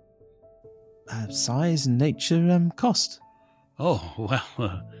size and nature cost? Oh, well,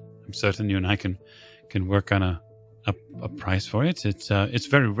 I'm certain you and I can work on a price for it. It's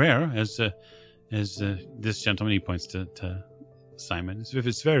very rare, as this gentleman, he points to Simon. If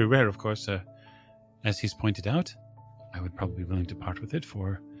it's very rare, of course, as he's pointed out, I would probably be willing to part with it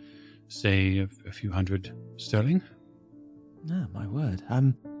for, say, a few hundred sterling. Oh, my word.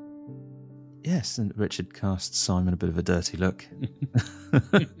 Yes, and Richard casts Simon a bit of a dirty look.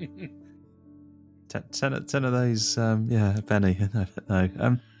 10 of those, a penny.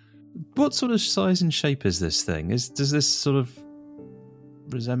 No. What sort of size and shape is this thing? Does this sort of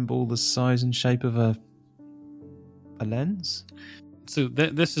resemble the size and shape of a lens? So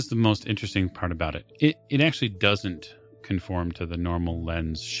this is the most interesting part about it. It actually doesn't conform to the normal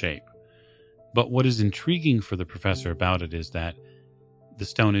lens shape. But what is intriguing for the professor about it is that the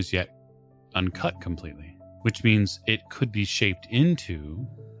stone is yet uncut completely, which means it could be shaped into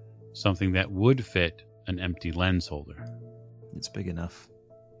something that would fit an empty lens holder. It's big enough.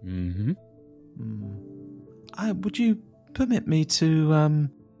 Mm-hmm. Would you permit me to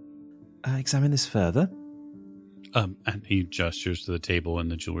examine this further? And he gestures to the table in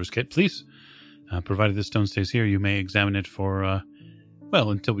the jeweler's kit. Please, provided the stone stays here, you may examine it for,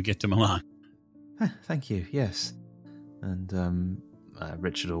 until we get to Milan. Thank you, yes. And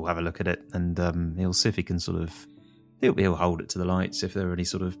Richard will have a look at it, and he'll see if he can sort of He'll hold it to the lights if there are any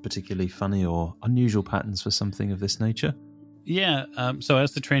sort of particularly funny or unusual patterns for something of this nature. Yeah, so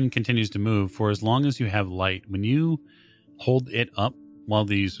as the train continues to move, for as long as you have light, when you hold it up while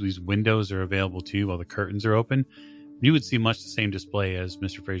these windows are available to you, while the curtains are open, you would see much the same display as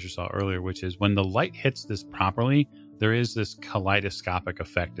Mr. Fraser saw earlier, which is when the light hits this properly, there is this kaleidoscopic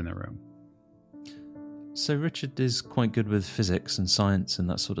effect in the room. So Richard is quite good with physics and science and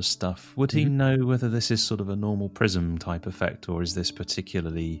that sort of stuff. Would he know whether this is sort of a normal prism type effect, or is this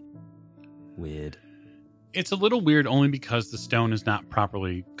particularly weird? It's a little weird only because the stone is not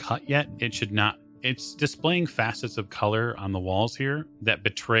properly cut yet. It's displaying facets of color on the walls here that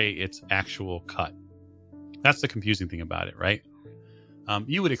betray its actual cut. That's the confusing thing about it, right?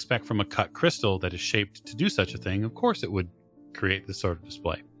 You would expect from a cut crystal that is shaped to do such a thing, of course it would create this sort of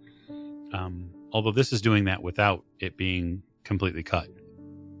display. Although this is doing that without it being completely cut.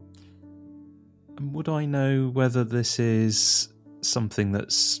 Would I know whether this is something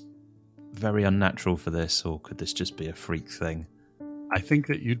that's very unnatural for this, or could this just be a freak thing? I think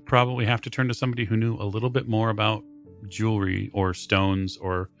that you'd probably have to turn to somebody who knew a little bit more about jewelry or stones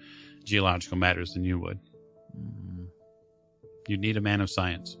or geological matters than you would. You'd need a man of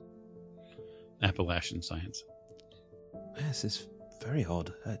science. Appalachian science. Yes, it's very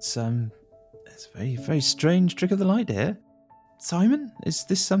odd. It's a very, very strange trick of the light here. Simon, is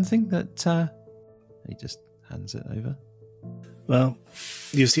this something that... He just hands it over. Well,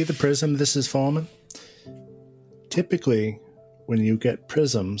 you see the prism this is forming? Typically, when you get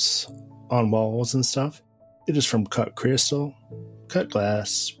prisms on walls and stuff, it is from cut crystal, cut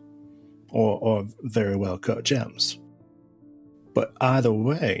glass, or very well cut gems. But either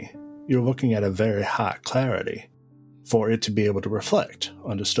way, you're looking at a very high clarity for it to be able to reflect.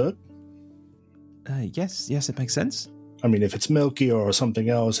 Understood? Yes, it makes sense. I mean, if it's milky or something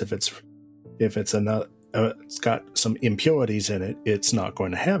else, if it's got some impurities in it, it's not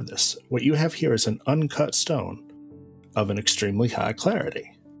going to have this. What you have here is an uncut stone of an extremely high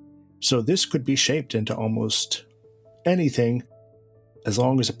clarity. So this could be shaped into almost anything as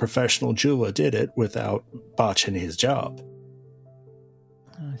long as a professional jeweler did it without botching his job.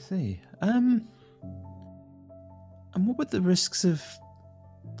 I see. And what would the risks of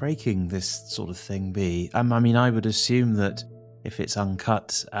breaking this sort of thing be? I mean, I would assume that if it's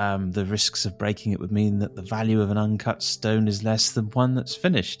uncut, the risks of breaking it would mean that the value of an uncut stone is less than one that's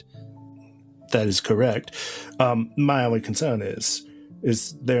finished. That is correct. My only concern is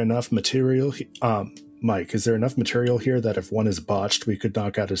there enough material... Mike, is there enough material here that if one is botched, we could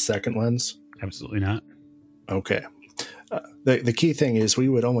knock out a second lens? Absolutely not. Okay. The key thing is we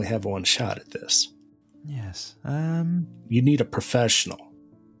would only have one shot at this. Yes. You need a professional.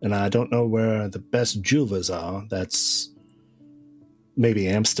 And I don't know where the best jewelers are. That's maybe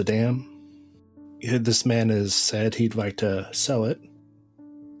Amsterdam. This man has said he'd like to sell it.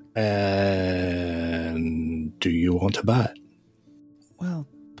 And do you want to buy it? Well,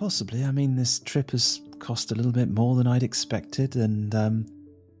 possibly. I mean, this trip has cost a little bit more than I'd expected, and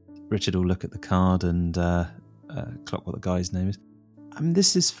Richard will look at the card and clock what the guy's name is.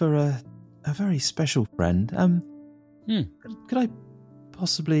 This is for a very special friend. Could I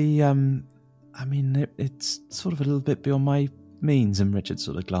possibly... it's sort of a little bit beyond my means, and Richard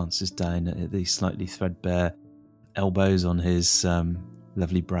sort of glances down at the slightly threadbare elbows on his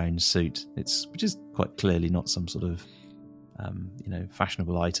lovely brown suit, which is quite clearly not some sort of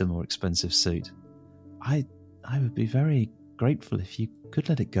fashionable item or expensive suit. I would be very grateful if you could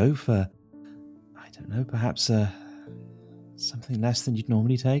let it go for, I don't know, perhaps something less than you'd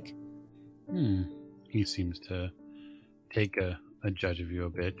normally take. He seems to take a judge of you a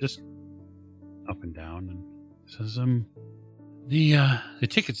bit, just up and down, and says, the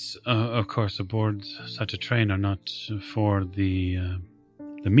tickets, of course, aboard such a train are not for the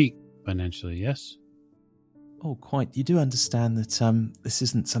meek financially, yes? Oh, quite. You do understand that this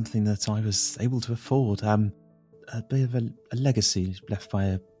isn't something that I was able to afford. A bit of a legacy left by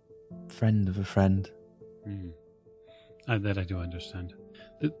a friend of a friend. That I do understand.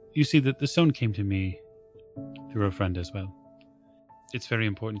 You see, that the stone came to me through a friend as well. It's very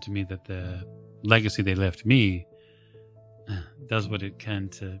important to me that the legacy they left me does what it can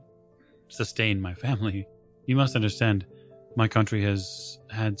to sustain my family. You must understand, my country has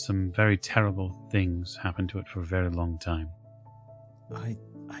had some very terrible things happen to it for a very long time. I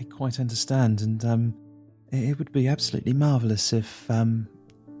quite understand, and it would be absolutely marvellous if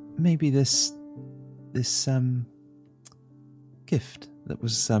maybe this gift that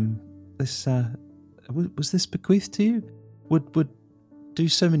was was this bequeathed to you would do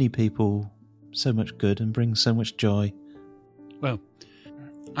so many people so much good and bring so much joy. Well,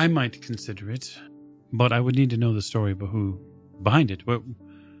 I might consider it. But I would need to know the story of who behind it.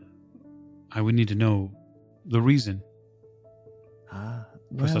 I would need to know the reason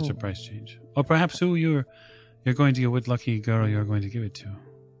for such a price change. Or perhaps who you're going to get, what lucky girl you're going to give it to.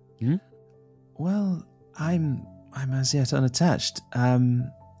 Hmm? Well, I'm as yet unattached.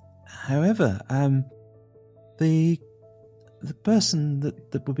 However, the person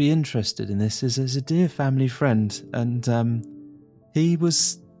that would be interested in this is a dear family friend, and he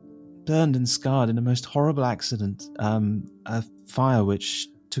was burned and scarred in a most horrible accident, a fire which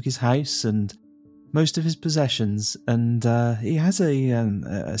took his house and most of his possessions, and he has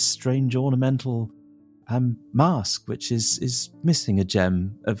a strange ornamental mask which is missing a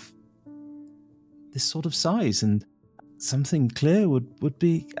gem of this sort of size, and something clear would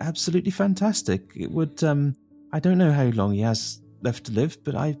be absolutely fantastic. It would. I don't know how long he has left to live,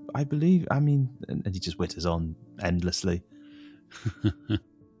 but I believe. I mean, and he just witters on endlessly.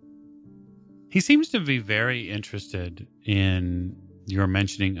 He seems to be very interested in your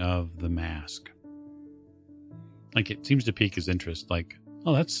mentioning of the mask. Like, it seems to pique his interest. Like,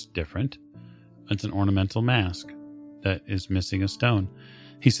 oh, that's different. It's an ornamental mask that is missing a stone.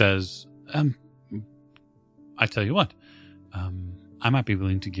 He says, I tell you what, I might be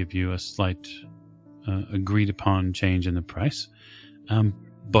willing to give you a slight agreed upon change in the price.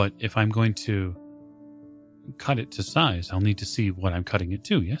 But if I'm going to cut it to size, I'll need to see what I'm cutting it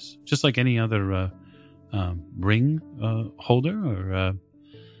to, yes? Just like any other ring holder or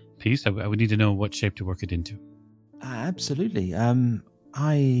piece, I would need to know what shape to work it into. Absolutely. I'm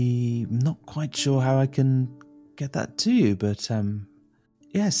not quite sure how I can get that to you, but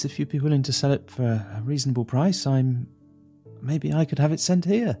yes, if you'd be willing to sell it for a reasonable price, maybe I could have it sent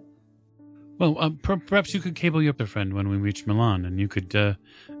here. Well, perhaps you could cable your other friend when we reach Milan, and you could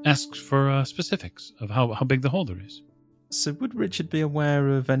ask for specifics of how big the holder is. So would Richard be aware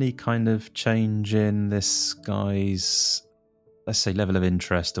of any kind of change in this guy's, let's say, level of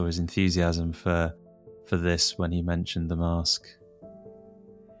interest or his enthusiasm for this when he mentioned the mask?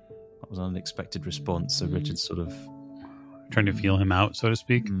 That was an unexpected response, so Richard sort of... Trying to feel him out, so to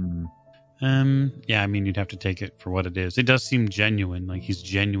speak? Yeah, I mean, you'd have to take it for what it is. It does seem genuine, like he's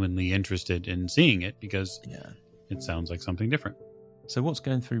genuinely interested in seeing it, because it sounds like something different. So what's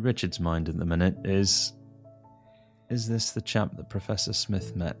going through Richard's mind at the minute is this the chap that Professor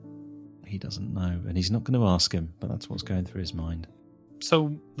Smith met? He doesn't know, and he's not going to ask him, but that's what's going through his mind.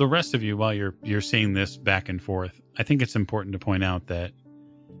 So the rest of you, while you're seeing this back and forth, I think it's important to point out that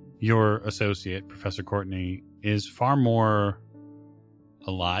your associate, Professor Courtney, is far more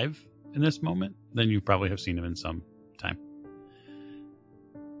alive in this moment than you probably have seen him in some time.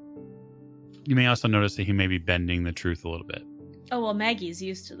 You may also notice that he may be bending the truth a little bit. Oh, well, Maggie's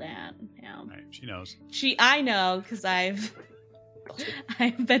used to that. Yeah. Right, she knows. I know, because I've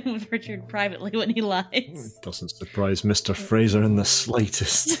been with Richard privately when he lies. It doesn't surprise Mr. Fraser in the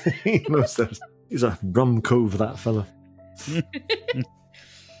slightest. He knows that he's a rum cove, that fella.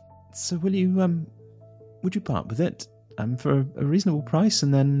 So would you part with it for a reasonable price,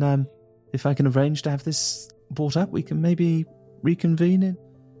 and then if I can arrange to have this bought up, we can maybe reconvene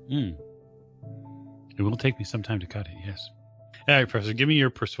in? It will take me some time to cut it, yes. All right, Professor, give me your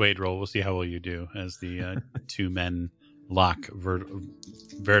persuade roll. We'll see how well you do as the two men lock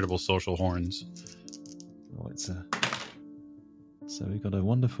veritable social horns. Oh, so we got a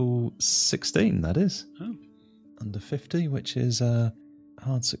wonderful 16, that is. Oh. Under 50, which is a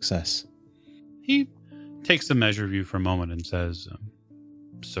hard success. He takes the measure of you for a moment and says,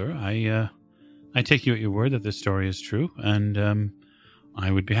 Sir, I take you at your word that this story is true, and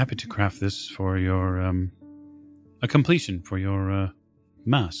I would be happy to craft this for your a completion for your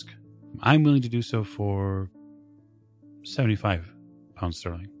mask. I'm willing to do so for 75 pounds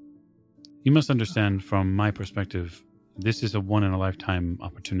sterling. You must understand, from my perspective, this is a one-in-a-lifetime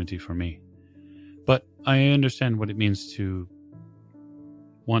opportunity for me. But I understand what it means to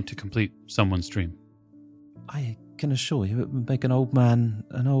want to complete someone's dream. I can assure you it would make an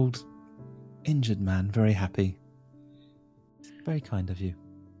old injured man very happy. Very kind of you.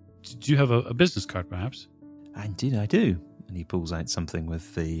 Do you have a business card, perhaps? Indeed, I do. And he pulls out something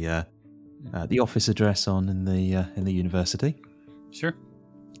with the office address on in the university. Sure.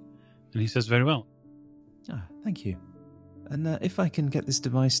 And he says, very well. Ah, thank you. And if I can get this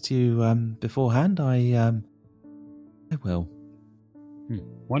device to you beforehand, I will.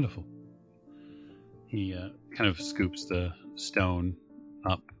 Wonderful. He kind of scoops the stone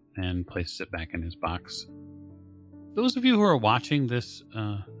up and places it back in his box. Those of you who are watching this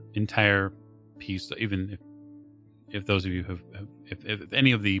entire piece, even if those of you have if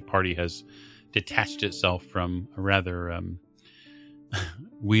any of the party has detached itself from a rather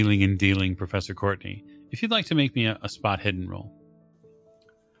wheeling and dealing Professor Courtney, if you'd like to make me a spot hidden roll.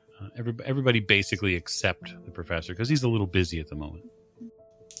 Everybody basically except the professor, because he's a little busy at the moment.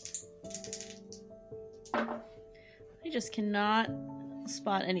 I just cannot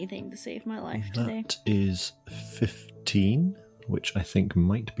spot anything to save my life today. That is 15, which I think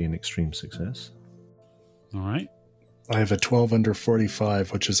might be an extreme success. All right. I have a 12 under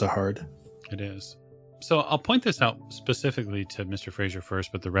 45, which is a hard. It is. So I'll point this out specifically to Mr. Fraser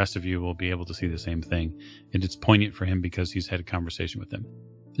first, but the rest of you will be able to see the same thing. And it's poignant for him because he's had a conversation with him.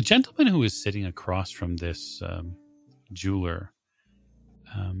 The gentleman who is sitting across from this jeweler,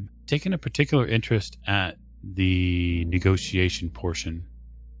 taken a particular interest at the negotiation portion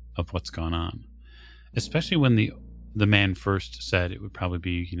of what's gone on, especially when the man first said it would probably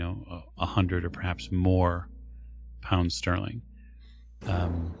be 100 or perhaps more pounds sterling.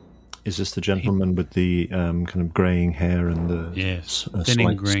 Is this the gentleman with the kind of greying hair and the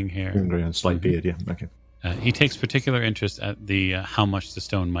thinning greying hair, and slight beard? Yeah, okay. He takes particular interest at the how much the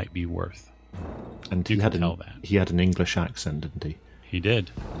stone might be worth, and you he can had tell that he had an English accent, didn't he? He did.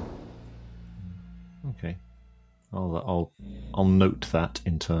 Okay, I'll note that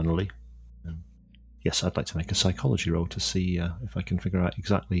internally. Yes, I'd like to make a psychology roll to see if I can figure out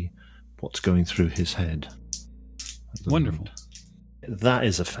exactly what's going through his head. Wonderful. That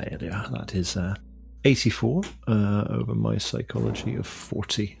is a failure. That is 84 over my psychology of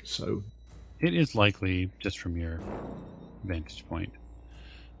 40. So it is likely, just from your vantage point,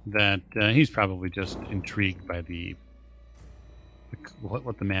 that he's probably just intrigued by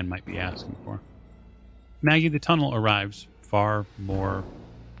what the man might be asking for. Maggie, the tunnel arrives far more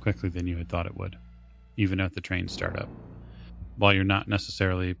quickly than you had thought it would, even at the train startup. While you're not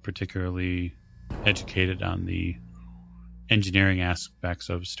necessarily particularly educated on the engineering aspects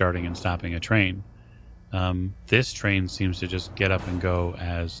of starting and stopping a train, this train seems to just get up and go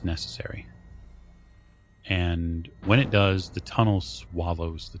as necessary. And when it does, the tunnel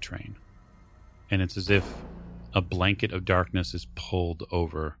swallows the train. And it's as if a blanket of darkness is pulled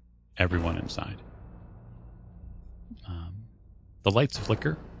over everyone inside. The lights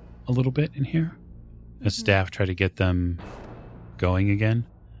flicker a little bit in here as staff try to get them going again.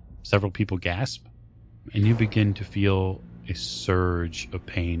 Several people gasp, and you begin to feel a surge of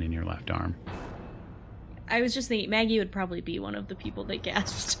pain in your left arm. I was just thinking Maggie would probably be one of the people that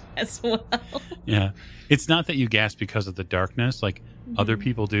gasped as well. Yeah. It's not that you gasp because of the darkness, like other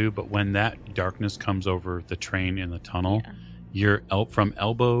people do, but when that darkness comes over the train in the tunnel, you're from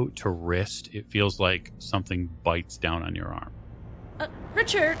elbow to wrist, it feels like something bites down on your arm.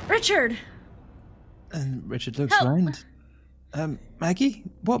 Richard! And Richard looks Help. around. Maggie,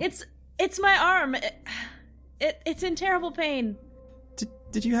 what? It's my arm. It's in terrible pain.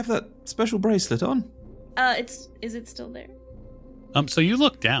 Did you have that special bracelet on? Is it still there? So you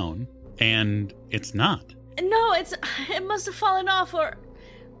look down, and it's not. No, it must have fallen off,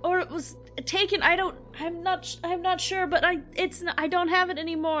 or it was taken. I'm not sure, but I don't have it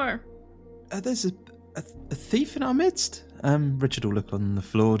anymore. There's a thief in our midst. Richard will look on the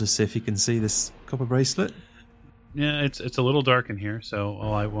floor to see if he can see this copper bracelet. Yeah, it's a little dark in here, so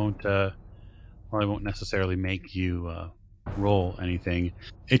I won't necessarily make you roll anything.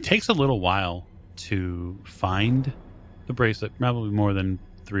 It takes a little while to find the bracelet, probably more than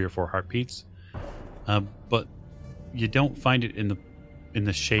 3 or 4 heartbeats, but you don't find it in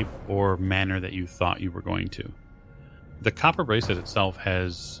the shape or manner that you thought you were going to. The copper bracelet itself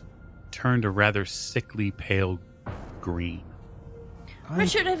has turned a rather sickly pale green.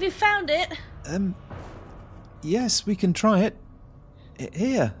 Richard, have you found it? Yes, we can try it.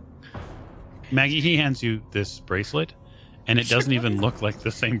 Here. Maggie, he hands you this bracelet, and it doesn't even look like the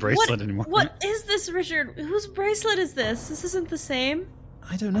same bracelet anymore. What is this, Richard? Whose bracelet is this? This isn't the same.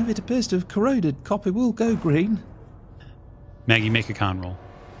 I don't know. It appears to have corroded. Copper will go green. Maggie, make a con roll.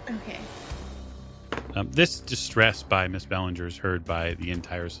 Okay. This distress by Miss Bellinger is heard by the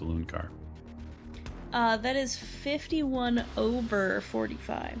entire saloon car. That is 51 over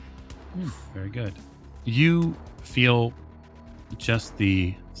 45. Very good. You feel just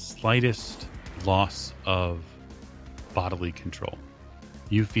the slightest loss of bodily control.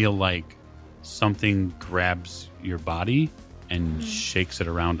 You feel like something grabs your body and shakes it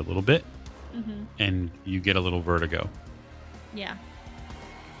around a little bit, and you get a little vertigo. Yeah.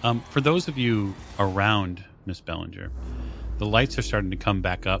 For those of you around Miss Bellinger, the lights are starting to come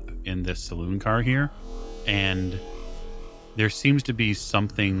back up in this saloon car here, and there seems to be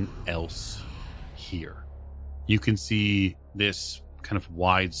something else here. You can see this kind of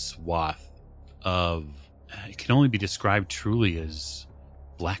wide swath of, it can only be described truly as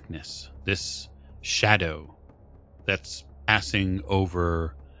blackness. This shadow that's passing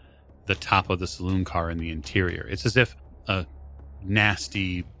over the top of the saloon car in the interior. It's as if a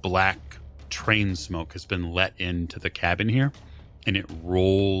nasty black train smoke has been let into the cabin here, and it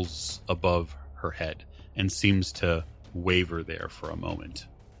rolls above her head and seems to waver there for a moment.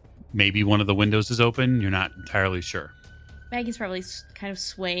 Maybe one of the windows is open. You're not entirely sure. Maggie's probably kind of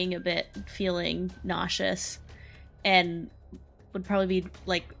swaying a bit, feeling nauseous, and would probably be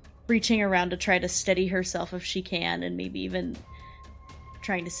like reaching around to try to steady herself if she can, and maybe even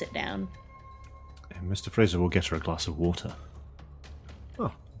trying to sit down. Mr. Fraser will get her a glass of water.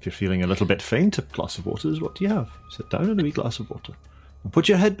 Oh, if you're feeling a little bit faint, a glass of water is what you have. Sit down and a wee glass of water. And put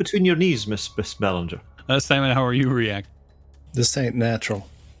your head between your knees, Miss Bellinger. Simon, how are you reacting? This ain't natural.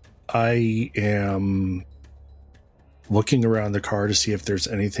 I am looking around the car to see if there's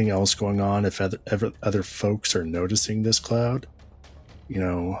anything else going on, if other folks are noticing this cloud,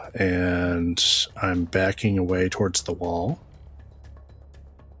 and I'm backing away towards the wall.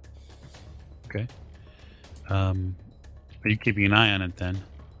 Okay. Are you keeping an eye on it then?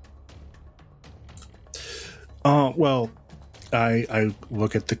 Well, I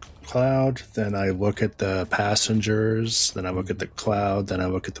look at the cloud, then I look at the passengers, then I look at the cloud, then I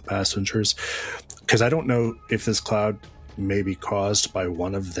look at the passengers, because I don't know if this cloud may be caused by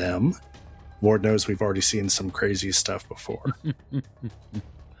one of them. Lord knows we've already seen some crazy stuff before.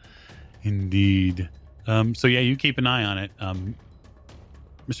 Indeed. So yeah, you keep an eye on it.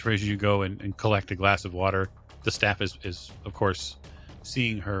 Mr. Fraser, you go and collect a glass of water. The staff is of course,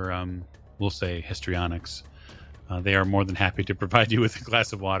 seeing her, we'll say, histrionics. They are more than happy to provide you with a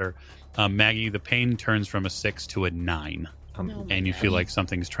glass of water. Maggie, the pain turns from a 6 to a 9. And you feel like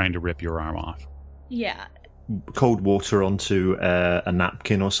something's trying to rip your arm off. Yeah. Cold water onto a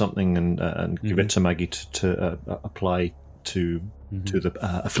napkin or something and give it to Maggie to apply to the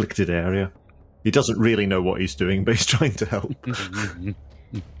afflicted area. He doesn't really know what he's doing, but he's trying to help.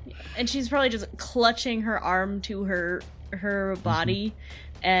 And she's probably just clutching her arm to her body,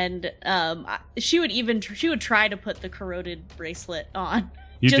 and she would try to put the corroded bracelet on.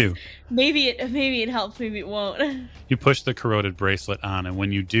 You do. Maybe it helps, maybe it won't. You push the corroded bracelet on, and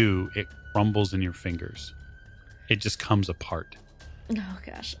when you do, it crumbles in your fingers. It just comes apart. Oh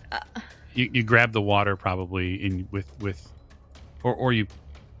gosh. You grab the water probably or you.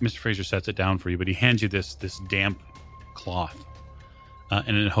 Mr. Fraser sets it down for you, but he hands you this damp cloth,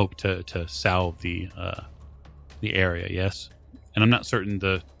 in a hope to salve the area. Yes, and I'm not certain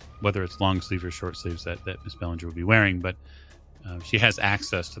whether it's long sleeve or short sleeves that Miss Bellinger will be wearing, but she has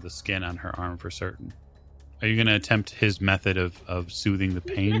access to the skin on her arm for certain. Are you going to attempt his method of soothing the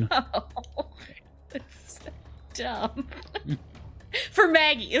pain? No. It's so dumb. For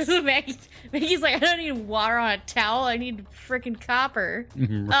Maggie. This is Maggie's like, I don't need water on a towel. I need freaking copper.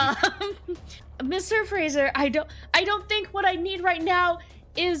 Right. Mr. Fraser, I don't think what I need right now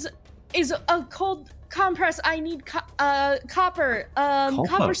is a cold compress. I need copper.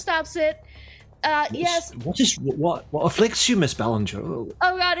 Copper stops it. Yes. What afflicts you, Miss Ballinger? Oh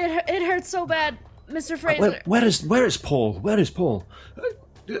God, it hurts so bad, Mr. Fraser. Where is Paul? Where is Paul?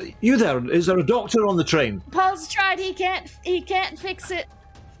 You there? Is there a doctor on the train? Paul's tried. He can't fix it.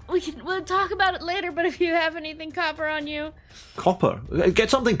 We'll talk about it later. But if you have anything copper on you, copper. Get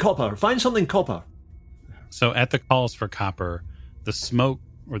something copper. Find something copper. So at the calls for copper, the smoke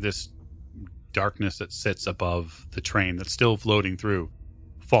or this darkness that sits above the train that's still floating through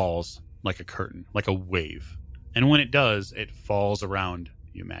falls like a curtain, like a wave. And when it does, it falls around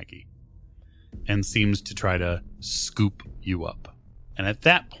you, Maggie, and seems to try to scoop you up. And at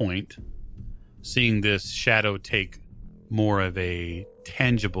that point, seeing this shadow take more of a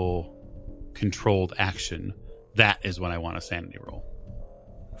tangible, controlled action, that is when I want a sanity roll.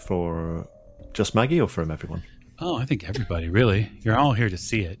 For just Maggie or from everyone? Oh, I think everybody, really. You're all here to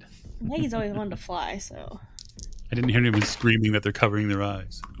see it. Maggie's always wanted to fly, so... I didn't hear anyone screaming that they're covering their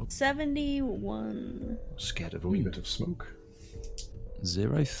eyes. 71. Scared of a wee bit of smoke.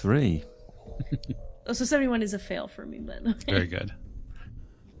 03. Oh, so 71 is a fail for me, but... Okay. Very good.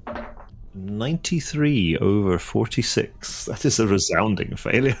 93 over 46. That is a resounding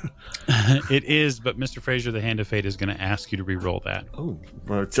failure. It is, but Mr. Fraser, the Hand of Fate, is going to ask you to re-roll that. Oh,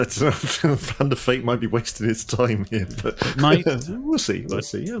 well, Hand of Fate might be wasting its time here, but might. We'll see. We'll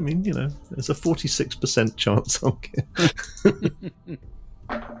see. I mean, there's a 46% chance I'll get.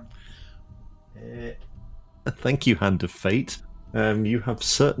 Thank you, Hand of Fate. You have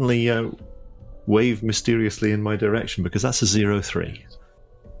certainly waved mysteriously in my direction because that's a 03.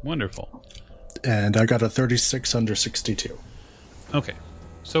 Wonderful. And I got a 36 under 62. Okay.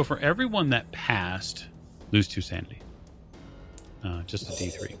 So for everyone that passed, lose 2 sanity. Just a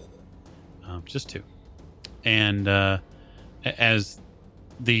D3. Just 2. And As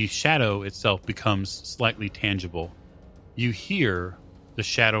the shadow itself becomes slightly tangible, you hear the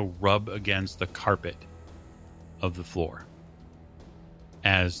shadow rub against the carpet of the floor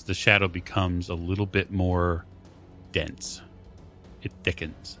as the shadow becomes a little bit more dense. It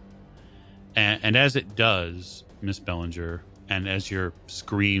thickens. And as it does, Miss Bellinger, and as your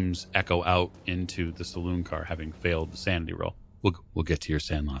screams echo out into the saloon car, having failed the sanity roll, we'll get to your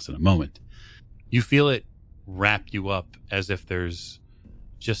sand loss in a moment, you feel it wrap you up as if there's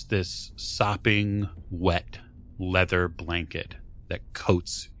just this sopping, wet leather blanket that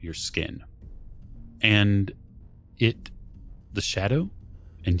coats your skin. And the shadow,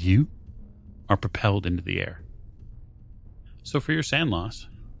 and you are propelled into the air. So for your sand loss,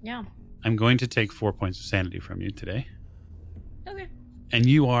 Yeah. I'm going to take 4 points of sanity from you today. Okay. And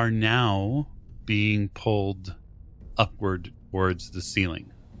you are now being pulled upward towards the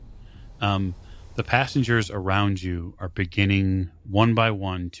ceiling. The passengers around you are beginning one by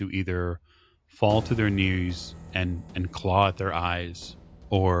one to either fall to their knees and claw at their eyes,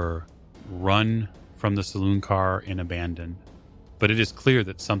 or run from the saloon car in abandon. But it is clear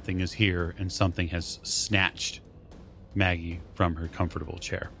that something is here, and something has snatched Maggie from her comfortable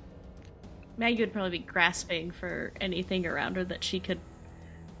chair. Maggie would probably be grasping for anything around her that she could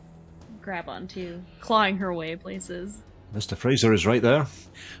grab onto, clawing her way places. Mr. Fraser is right there.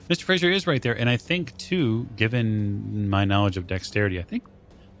 Mr. Fraser is right there, and I think, too, given my knowledge of dexterity, I think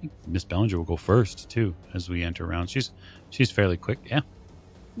Miss Bellinger will go first, too, as we enter around. She's fairly quick, yeah.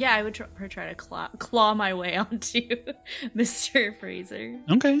 Yeah, I would try to claw my way onto Mr. Fraser.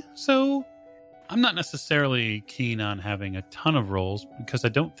 Okay, so I'm not necessarily keen on having a ton of rolls, because I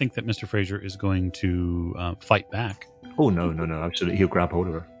don't think that Mr. Fraser is going to fight back. Oh, no, absolutely. He'll grab hold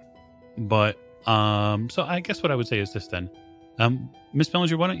of her. But, so I guess what I would say is this then. Miss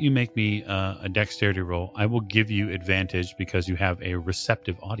Bellinger, why don't you make me a dexterity roll? I will give you advantage because you have a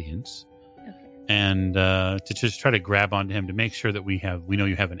receptive audience. Okay. And to just try to grab onto him to make sure that we know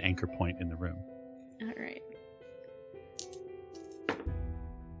you have an anchor point in the room. All right.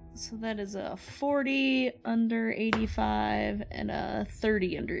 So that is a 40 under 85 and a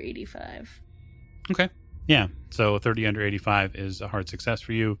 30 under 85. Okay. Yeah. So 30 under 85 is a hard success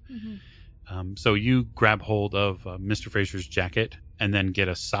for you. Mm-hmm. So you grab hold of Mr. Fraser's jacket and then get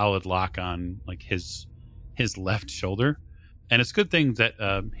a solid lock on like his left shoulder. And it's a good thing that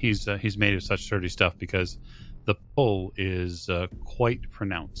he's made of such sturdy stuff, because the pull is quite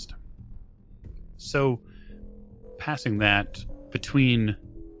pronounced. So passing that between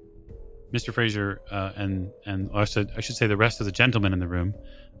Mr. Fraser and I should say the rest of the gentlemen in the room,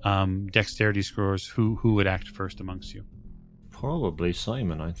 dexterity scores, who would act first amongst you? Probably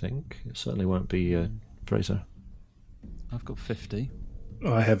Simon, I think. It certainly won't be Fraser. I've got 50.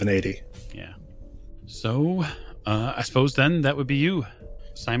 Oh, I have an 80. Yeah. So I suppose then that would be you,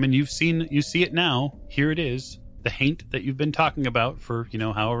 Simon. You see it now. Here it is, the haint that you've been talking about for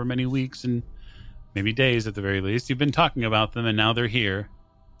however many weeks and maybe days at the very least. You've been talking about them, and now they're here.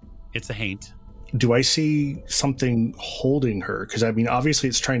 It's a haint. Do I see something holding her? Because, I mean, obviously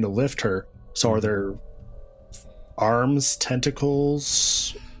it's trying to lift her. So are there arms,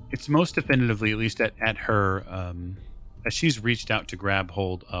 tentacles? It's most definitively, at least at her, as she's reached out to grab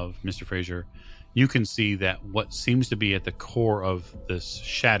hold of Mr. Fraser, you can see that what seems to be at the core of this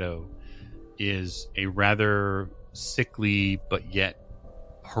shadow is a rather sickly but yet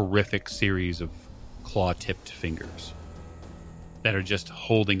horrific series of claw-tipped fingers that are just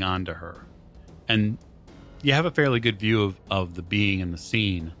holding on to her. And you have a fairly good view of the being in the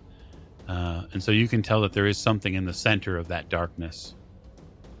scene. And so you can tell that there is something in the center of that darkness.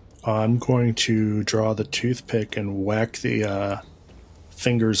 I'm going to draw the toothpick and whack the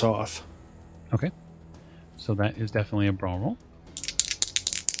fingers off. Okay. So that is definitely a brawl roll.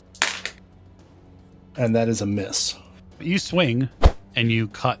 And that is a miss. You swing, and you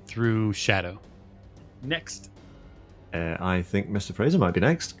cut through shadow. Next. I think Mr. Fraser might be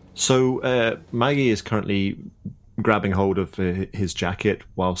next. So Maggie is currently grabbing hold of his jacket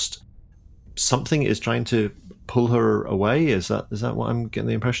whilst something is trying to pull her away. Is that what I'm getting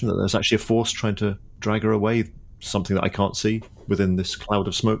the impression, that there's actually a force trying to drag her away? Something that I can't see within this cloud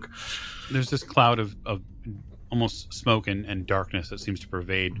of smoke. There's this cloud of almost smoke and darkness that seems to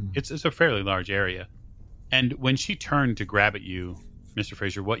pervade. It's a fairly large area. And when she turned to grab at you, Mr.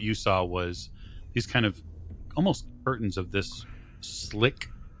 Fraser, what you saw was these kind of almost curtains of this slick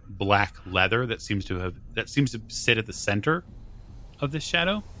black leather that seems to sit at the center of this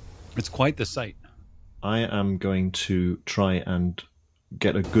shadow. It's quite the sight. I am going to try and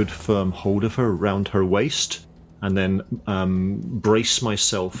get a good firm hold of her around her waist and then brace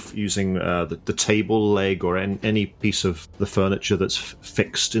myself using the table leg or any piece of the furniture that's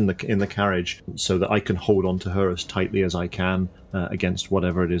fixed in the carriage, so that I can hold on to her as tightly as I can against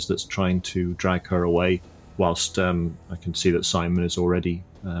whatever it is that's trying to drag her away. Whilst I can see that Simon is already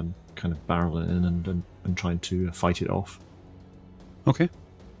kind of barreling in and trying to fight it off. Okay.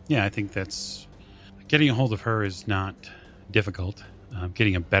 Yeah, I think that's... Getting a hold of her is not difficult.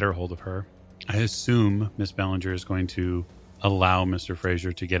 Getting a better hold of her. I assume Miss Ballinger is going to allow Mr.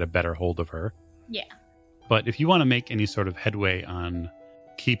 Fraser to get a better hold of her. Yeah. But if you want to make any sort of headway on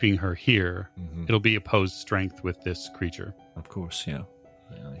keeping her here, it'll be opposed strength with this creature. Of course, yeah.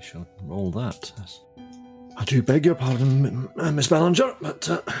 I shall roll that. Yes. I do beg your pardon, Miss Ballinger, but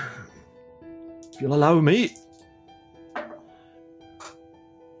if you'll allow me...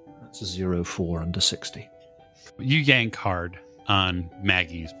 That's a 0-4 under 60. You yank hard on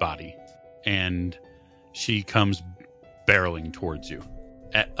Maggie's body, and she comes barreling towards you.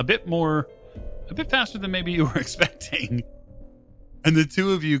 A bit faster than maybe you were expecting. And the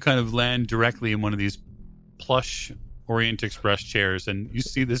two of you kind of land directly in one of these plush Orient Express chairs, and you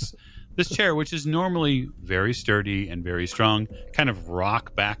see this chair, which is normally very sturdy and very strong, kind of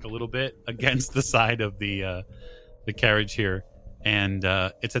rock back a little bit against the side of the carriage here. And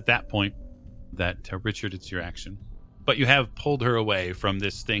it's at that point that, Richard, it's your action. But you have pulled her away from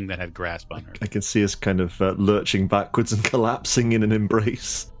this thing that had grasp on her. I can see us kind of lurching backwards and collapsing in an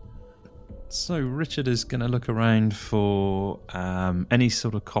embrace. So Richard is going to look around for any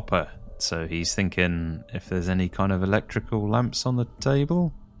sort of copper. So he's thinking if there's any kind of electrical lamps on the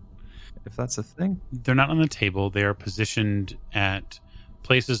table, if that's a thing. They're not on the table. They are positioned at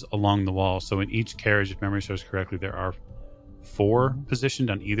places along the wall. So in each carriage, if memory serves correctly, there are 4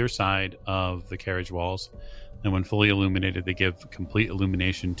 positioned on either side of the carriage walls. And when fully illuminated, they give complete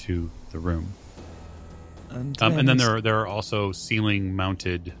illumination to the room. And then there are also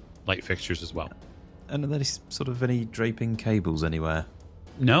ceiling-mounted light fixtures as well. And are there sort of any draping cables anywhere?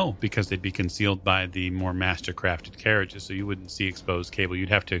 No, because they'd be concealed by the more master-crafted carriages, so you wouldn't see exposed cable. You'd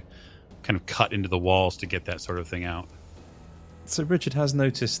have to kind of cut into the walls to get that sort of thing out. So Richard has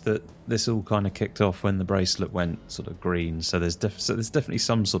noticed that this all kind of kicked off when the bracelet went sort of green. So there's definitely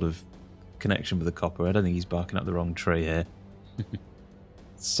some sort of connection with the copper. I don't think he's barking up the wrong tree here.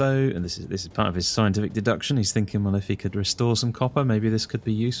 And this is part of his scientific deduction. He's thinking, well, if he could restore some copper, maybe this could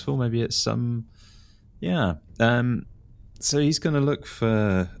be useful. Maybe it's some, yeah. So he's going to look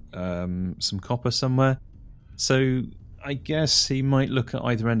for some copper somewhere. So I guess he might look at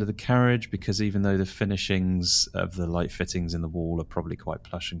either end of the carriage, because even though the finishings of the light fittings in the wall are probably quite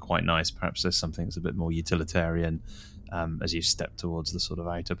plush and quite nice, perhaps there's something that's a bit more utilitarian as you step towards the sort of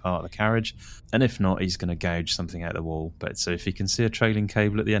outer part of the carriage. And if not, he's going to gouge something out of the wall. But so if he can see a trailing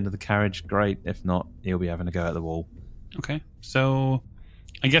cable at the end of the carriage, great. If not, he'll be having to go at the wall. Okay, so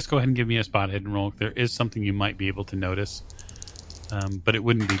I guess go ahead and give me a spot hidden roll. There is something you might be able to notice, but it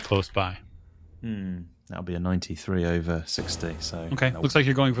wouldn't be close by. That'll be a 93 over 60. So okay, nope. Looks like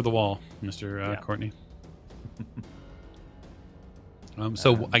you're going for the wall, Mr. Courtney.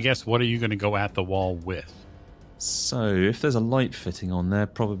 So I guess what are you going to go at the wall with? So if there's a light fitting on there,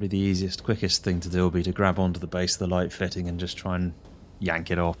 probably the easiest, quickest thing to do will be to grab onto the base of the light fitting and just try and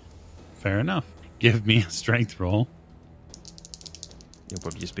yank it off. Fair enough. Give me a strength roll. You'll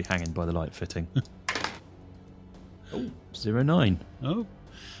probably just be hanging by the light fitting. 0-9.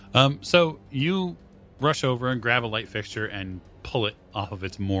 So you rush over and grab a light fixture and pull it off of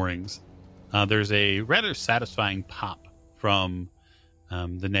its moorings. There's a rather satisfying pop from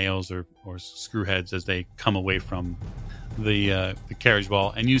the nails or screw heads as they come away from the carriage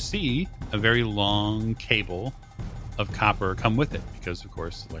wall, and you see a very long cable of copper come with it, because of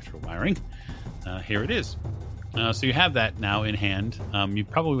course electrical wiring. Here it is. So you have that now in hand. You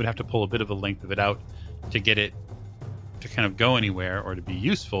probably would have to pull a bit of a length of it out to get it to kind of go anywhere or to be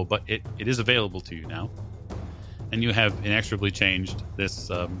useful, but it is available to you now, and you have inexorably changed this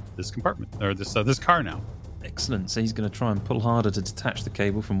compartment, or this car now. Excellent. So he's going to try and pull harder to detach the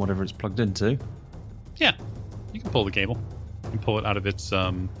cable from whatever it's plugged into. Yeah, you can pull the cable. You can pull it out of its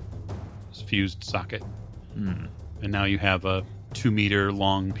fused socket. And now you have a 2-meter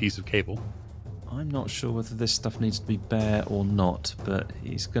long piece of cable. I'm not sure whether this stuff needs to be bare or not, but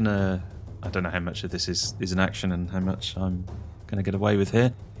he's going to... I don't know how much of this is an action and how much I'm going to get away with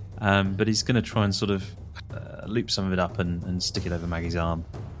here. But he's going to try and sort of loop some of it up and stick it over Maggie's arm.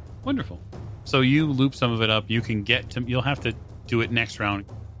 Wonderful. So you loop some of it up. You can get to... You'll have to do it next round.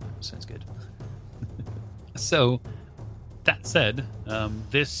 Sounds good. So, that said,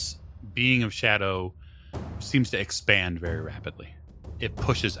 this being of shadow seems to expand very rapidly. It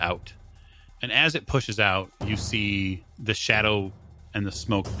pushes out And as it pushes out, you see the shadow and the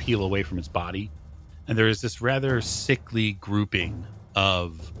smoke peel away from its body. And there is this rather sickly grouping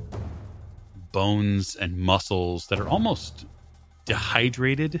of bones and muscles that are almost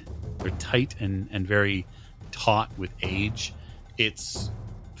dehydrated. They're tight and very taut with age. Its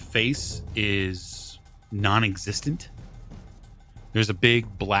face is non-existent. There's a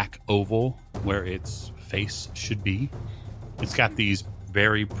big black oval where its face should be. It's got these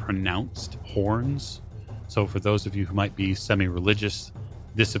very pronounced horns. So for those of you who might be semi-religious,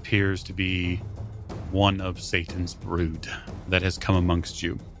 this appears to be one of Satan's brood that has come amongst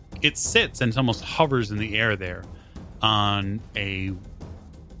you. It sits and almost hovers in the air there on a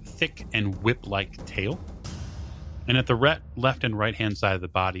thick and whip-like tail. And at the left and right-hand side of the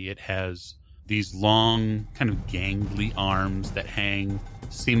body, it has these long, kind of gangly arms that hang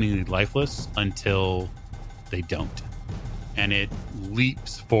seemingly lifeless until they don't. And it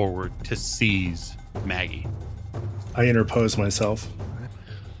leaps forward to seize Maggie. I interpose myself.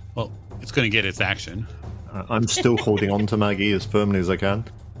 Well, it's going to get its action. I'm still holding on to Maggie as firmly as I can.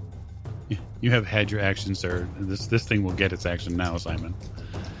 You have had your action, sir. This thing will get its action now, Simon.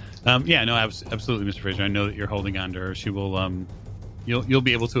 Absolutely, Mr. Fraser. I know that you're holding on to her. She will. You'll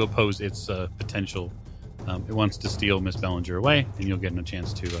be able to oppose its potential. It wants to steal Miss Bellinger away, and you'll get a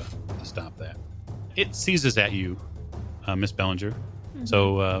chance to stop that. It seizes at you, Miss Bellinger. Mm-hmm.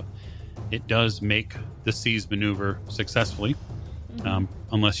 So it does make the seize maneuver successfully,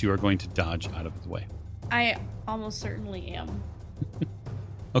 unless you are going to dodge out of its way. I almost certainly am.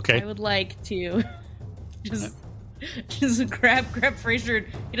 Okay. I would like to just grab Fraser and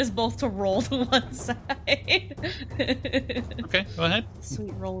get us both to roll to one side. Okay, go ahead.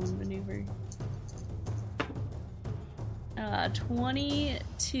 Sweet rolling maneuver.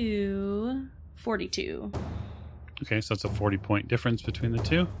 22, 42. Okay, so it's a 40-point difference between the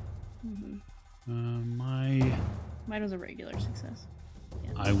two. Mm-hmm. Mine was a regular success.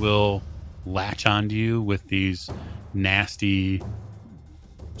 Yeah. I will latch onto you with these nasty,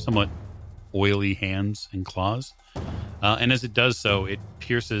 somewhat oily hands and claws. And as it does so, it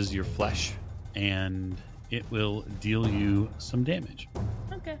pierces your flesh, and it will deal you some damage.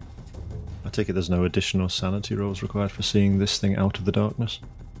 Okay. I take it there's no additional sanity rolls required for seeing this thing out of the darkness?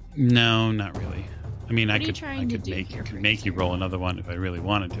 No, not really. I mean, I What are you could trying to do here, make you roll another one if I really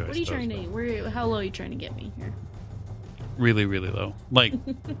wanted to. What are you trying to? How low are you trying to get me here? Really, really low. Like,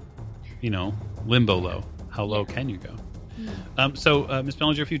 limbo low. How low can you go? So, Miss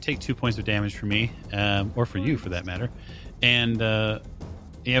Bellinger, if you take 2 points of damage from me, or for you for that matter, and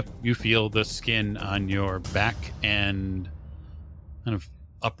if you feel the skin on your back and kind of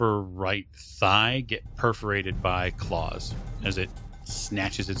upper right thigh get perforated by claws as it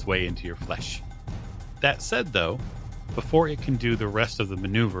snatches its way into your flesh. That said, though, before it can do the rest of the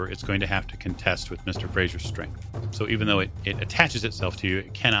maneuver, it's going to have to contest with Mr. Fraser's strength. So even though it attaches itself to you,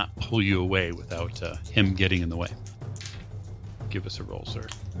 it cannot pull you away without him getting in the way. Give us a roll, sir.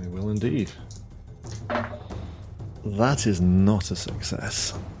 I will indeed. That is not a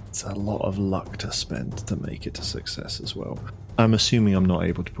success. It's a lot of luck to spend to make it a success as well. I'm assuming I'm not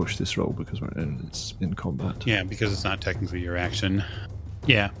able to push this roll because it's in combat. Yeah, because it's not technically your action.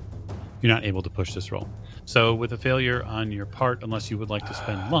 Yeah, you're not able to push this roll. So with a failure on your part, unless you would like to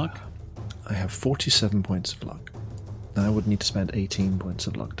spend luck... I have 47 points of luck. And I would need to spend 18 points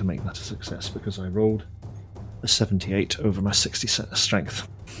of luck to make that a success because I rolled a 78 over my 60 strength.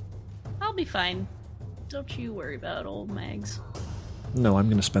 I'll be fine. Don't you worry about old Mags. No, I'm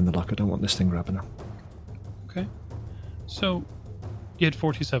going to spend the luck. I don't want this thing grabbing her. Okay. So, you had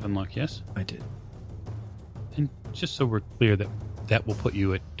 47 luck, yes? I did. And just so we're clear, that will put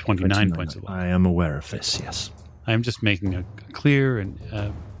you at 29 points of luck. I am aware of this, yes. I am just making a clear and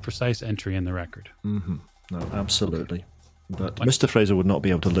precise entry in the record. Mm-hmm. No, absolutely. But Mr. Fraser would not be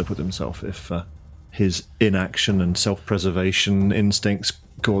able to live with himself if his inaction and self-preservation instincts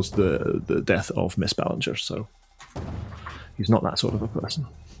caused the death of Miss Ballinger, so he's not that sort of a person.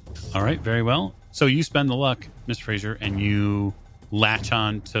 All right, very well. So you spend the luck, Mr. Fraser, and you latch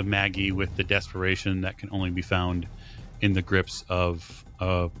on to Maggie with the desperation that can only be found in the grips of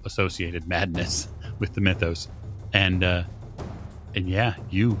associated madness with the mythos. And yeah,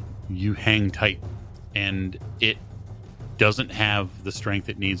 you hang tight, and it doesn't have the strength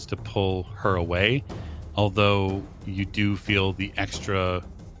it needs to pull her away, although you do feel the extra,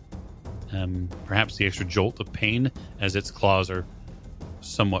 perhaps the extra jolt of pain as its claws are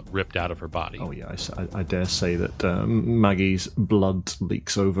somewhat ripped out of her body. Oh yeah, I dare say that Maggie's blood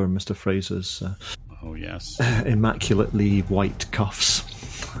leaks over Mr. Fraser's oh yes, immaculately white cuffs.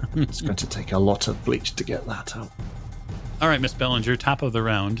 It's going to take a lot of bleach to get that out. All right, Miss Bellinger, top of the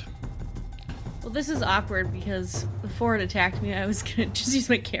round. Well, this is awkward because before it attacked me, I was gonna just use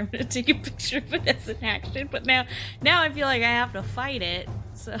my camera to take a picture of it as an action, but now I feel like I have to fight it,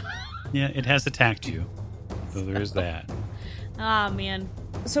 so... Yeah, it has attacked you, so there is that. Ah, man.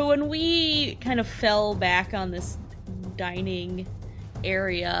 So when we kind of fell back on this dining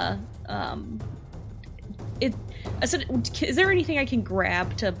area, I said, is there anything I can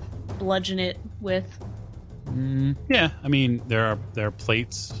grab to bludgeon it with? Yeah, I mean, there are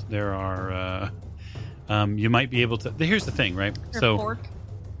plates. There are. You might be able to. Here's the thing, right? Or fork.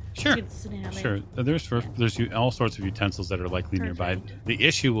 Sure. Sure. There's all sorts of utensils that are likely nearby. The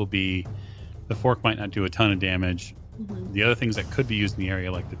issue will be the fork might not do a ton of damage. Mm-hmm. The other things that could be used in the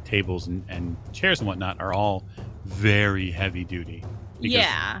area, like the tables and chairs and whatnot, are all very heavy duty.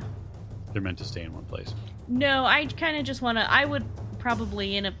 Yeah. They're meant to stay in one place. No, I kind of just want to... I would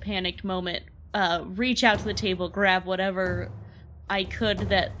probably, in a panicked moment, reach out to the table, grab whatever I could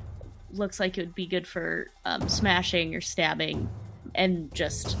that looks like it would be good for smashing or stabbing, and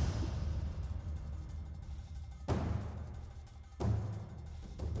just...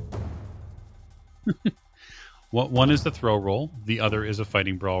 One is the throw roll. The other is a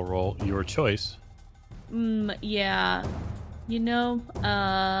fighting brawl roll. Your choice. Yeah. You know,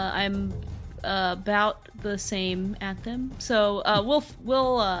 I'm about the same at them, so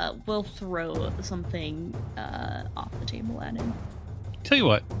we'll throw something off the table at him. Tell you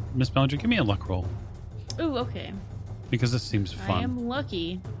what, Miss Bellinger, give me a luck roll. Ooh, okay. Because this seems fun. I am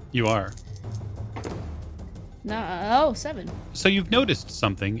lucky. You are. No, 7. So you've noticed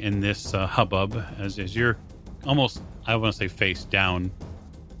something in this hubbub as you're almost, I want to say, face down.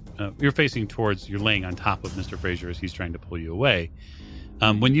 You're facing towards, you're laying on top of Mr. Fraser as he's trying to pull you away.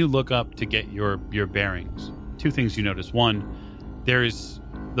 When you look up to get your bearings, two things you notice. One,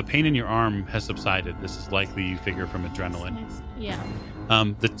 the pain in your arm has subsided. This is likely, you figure, from adrenaline. Nice. Yeah.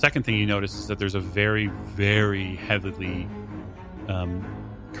 The second thing you notice is that there's a very, very heavily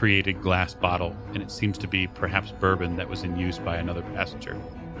created glass bottle, and it seems to be perhaps bourbon that was in use by another passenger.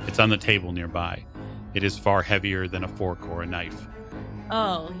 It's on the table nearby. It is far heavier than a fork or a knife.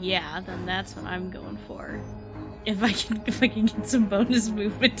 Oh, yeah, then that's what I'm going for. If I can get some bonus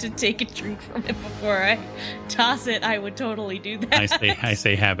movement to take a drink from it before I toss it, I would totally do that. I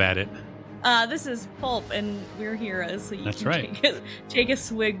say have at it. This is pulp, and we're heroes, so you That's can right. take a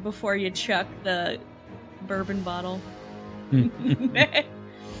swig before you chuck the bourbon bottle.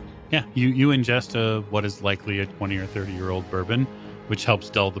 Yeah, you ingest what is likely a 20 or 30-year-old bourbon, which helps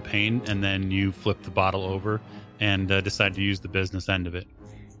dull the pain, and then you flip the bottle over and decide to use the business end of it.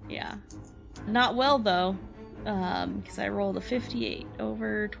 Yeah. Not well, though, because I rolled a 58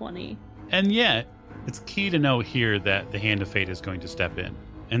 over 20. And yet, it's key to know here that the hand of fate is going to step in.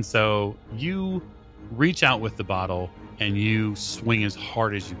 And so you reach out with the bottle, and you swing as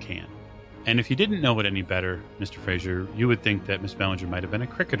hard as you can. And if you didn't know it any better, Mr. Fraser, you would think that Miss Bellinger might have been a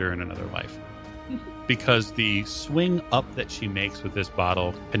cricketer in another life. Because the swing up that she makes with this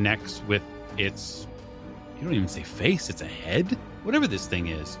bottle connects with its, you don't even say face, it's a head? Whatever this thing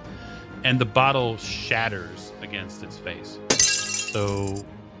is. And the bottle shatters against its face. So,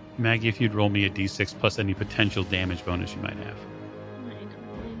 Maggie, if you'd roll me a d6 plus any potential damage bonus you might have. I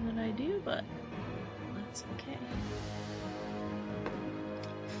don't believe that I do, but that's okay.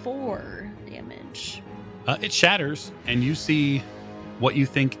 4 damage. It shatters, and you see what you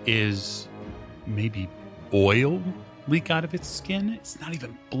think is maybe oil leak out of its skin. It's not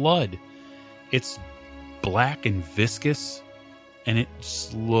even blood. It's black and viscous, and it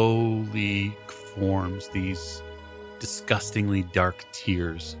slowly forms these disgustingly dark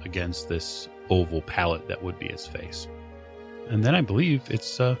tears against this oval palate that would be its face. And then I believe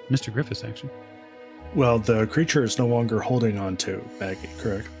it's Mr. Griffith's action. Well, the creature is no longer holding on to Maggie,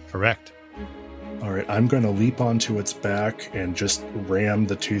 correct? Correct. All right, I'm going to leap onto its back and just ram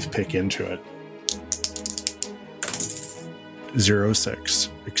the toothpick into it. 0-6.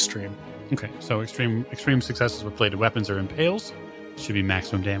 Extreme. Okay, so extreme successes with bladed weapons or impales should be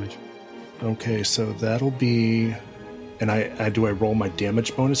maximum damage. Okay, so that'll be... And I do I roll my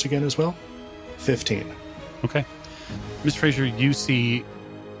damage bonus again as well? 15. Okay. Mr. Fraser, you see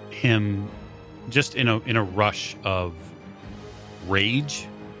him just in a rush of rage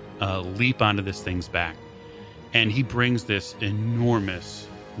leap onto this thing's back. And he brings this enormous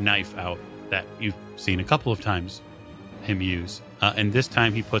knife out that you've seen a couple of times him use. And this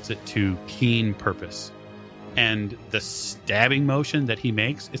time he puts it to keen purpose. And the stabbing motion that he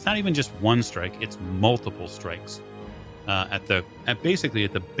makes, it's not even just one strike, it's multiple strikes basically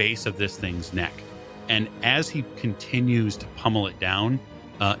at the base of this thing's neck. And as he continues to pummel it down,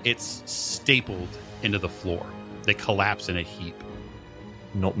 it's stapled into the floor. They collapse in a heap.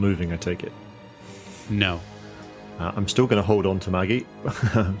 Not moving, I take it. No. I'm still going to hold on to Maggie.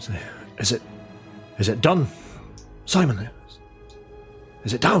 Is it done? Simon,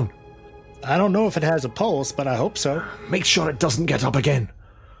 is it down? I don't know if it has a pulse, but I hope so. Make sure it doesn't get up again.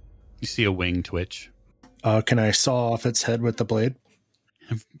 You see a wing twitch. Can I saw off its head with the blade?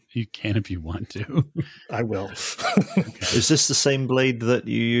 You can if you want to. I will. Is this the same blade that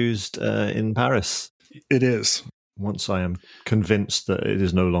you used in Paris? It is. Once I am convinced that it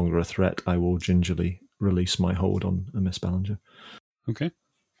is no longer a threat, I will gingerly release my hold on Miss Ballinger. Okay.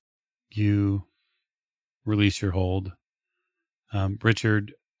 You release your hold.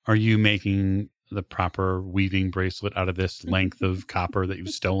 Richard, are you making the proper weaving bracelet out of this length of copper that you've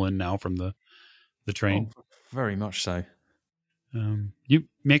stolen now from the train? Oh, very much so. You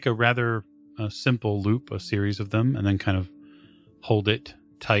make a rather simple loop, a series of them, and then kind of hold it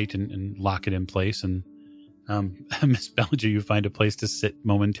tight and lock it in place. And Miss Bellinger, you find a place to sit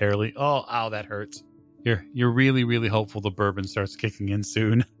momentarily. Oh, ow, that hurts. You're really, really hopeful the bourbon starts kicking in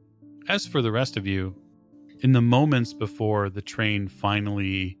soon. As for the rest of you, in the moments before the train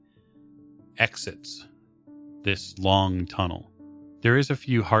finally exits this long tunnel, there is a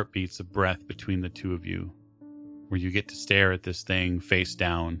few heartbeats of breath between the two of you, where you get to stare at this thing face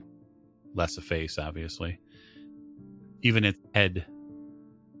down, less a face, obviously. Even its head,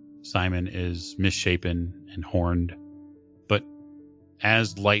 Simon, is misshapen and horned. But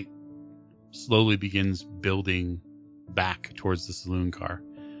as light slowly begins building back towards the saloon car,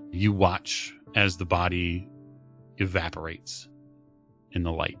 you watch as the body evaporates in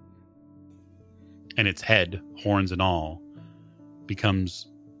the light. And its head, horns and all, becomes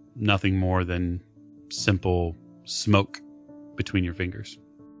nothing more than simple smoke between your fingers.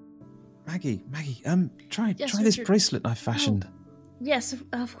 Maggie, try Yes, this Richard. bracelet I fashioned. Yes,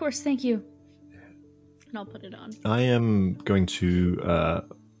 of course, thank you. And I'll put it on. I am going to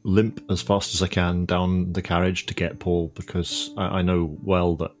limp as fast as I can down the carriage to get Paul, because I know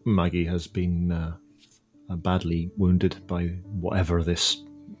well that Maggie has been badly wounded by whatever this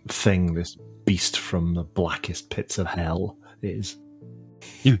thing, this beast from the blackest pits of hell is.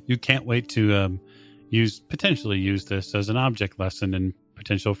 You can't wait to potentially use this as an object lesson in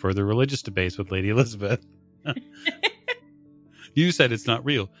potential further religious debates with Lady Elizabeth. You said it's not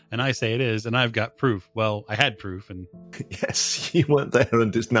real, and I say it is, and I've got proof. Well, I had proof, and Yes, you weren't there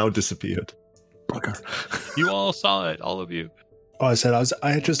and it's now disappeared. Bugger. you all saw it, all of you. Oh,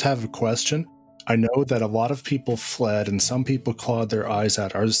 I just have a question. I know that a lot of people fled and some people clawed their eyes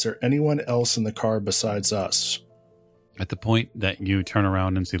out. Is there anyone else in the car besides us? At the point that you turn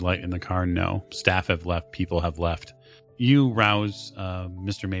around and see light in the car, no. Staff have left, people have left. You rouse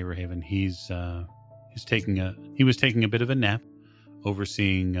Mr. Maberhaven. He was taking a bit of a nap,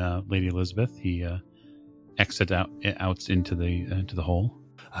 overseeing Lady Elizabeth. He exits out into the hole.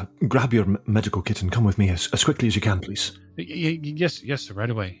 Grab your medical kit and come with me as quickly as you can, please. Yes, sir, right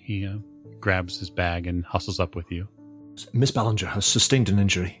away. He grabs his bag and hustles up with you. Miss Ballinger has sustained an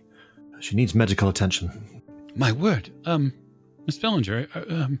injury. She needs medical attention. My word, Miss Bellinger,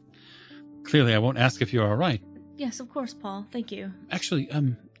 clearly I won't ask if you're all right. Yes, of course, Paul. Thank you. Actually,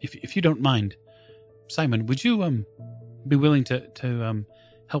 if you don't mind, Simon, would you be willing to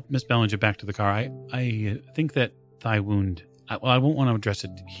help Miss Bellinger back to the car? I think that thigh wound. I won't want to address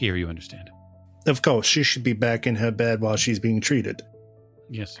it here. You understand? Of course, she should be back in her bed while she's being treated.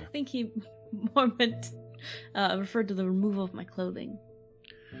 Yes, sir. I think he more meant referred to the removal of my clothing.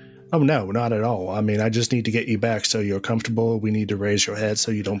 Oh, no, not at all. I mean, I just need to get you back so you're comfortable. We need to raise your head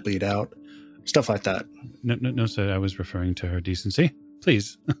so you don't bleed out. Stuff like that. No, sir. I was referring to her decency.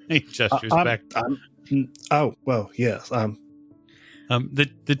 Please. He gestures back. Oh, well, yes.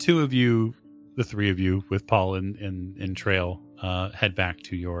 The two of you, the three of you, with Paul and Trail, head back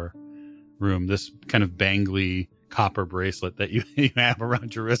to your room. This kind of bangly copper bracelet that you have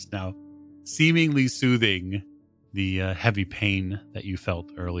around your wrist now, seemingly soothing the heavy pain that you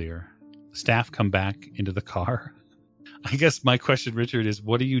felt earlier. Staff come back into the car. I guess my question, Richard, is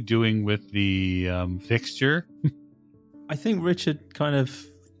what are you doing with the fixture? I think Richard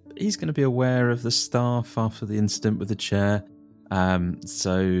he's going to be aware of the staff after the incident with the chair.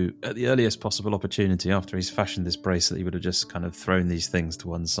 So at the earliest possible opportunity, after he's fashioned this bracelet, he would have just kind of thrown these things to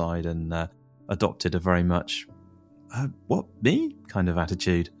one side and adopted a very much, what, me? kind of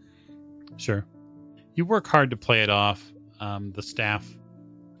attitude. Sure. You work hard to play it off. The staff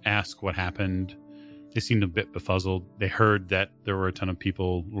ask what happened. They seemed a bit befuzzled. They heard that there were a ton of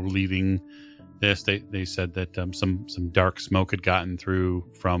people were leaving this. They said that some dark smoke had gotten through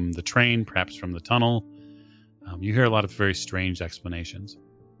from the train, perhaps from the tunnel. You hear a lot of very strange explanations.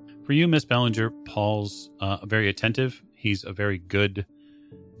 For you, Miss Bellinger, Paul's very attentive. He's a very good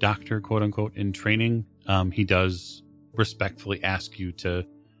doctor, quote unquote, in training, he does respectfully ask you to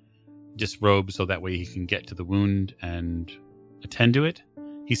disrobe so that way he can get to the wound and attend to it.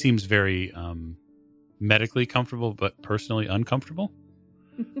 He seems very medically comfortable, but personally uncomfortable.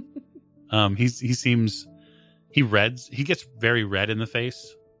 He gets very red in the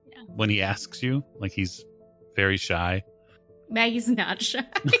face when he asks you. Like, he's very shy. Maggie's not shy.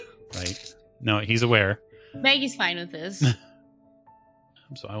 Right? No, he's aware. Maggie's fine with this.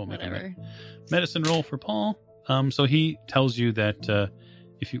 So I will make Whatever. a medicine roll for Paul. So he tells you that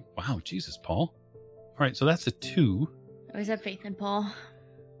if you... Wow, Jesus, Paul. All right, so that's a 2. I always have faith in Paul.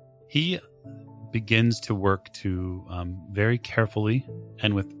 He begins to work to very carefully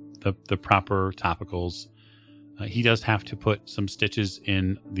and with the proper topicals. He does have to put some stitches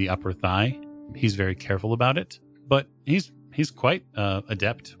in the upper thigh. He's very careful about it, but he's quite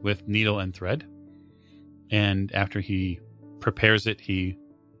adept with needle and thread. And after he prepares it, he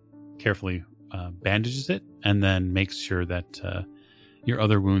carefully bandages it and then makes sure that your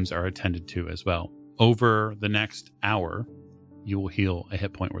other wounds are attended to as well. Over the next hour, you will heal a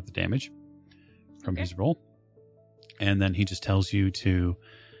hit point worth of damage from his roll. And then he just tells you to,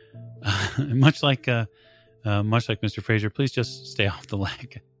 much like Mr. Fraser, please just stay off the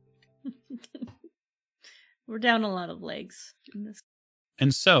leg. We're down a lot of legs in this.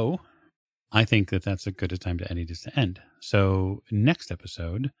 And so I think that that's a good time to end. So next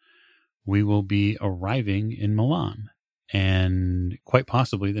episode, we will be arriving in Milan and quite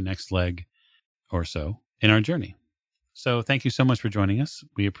possibly the next leg or so in our journey. So thank you so much for joining us.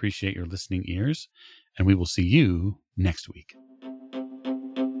 We appreciate your listening ears, and we will see you next week.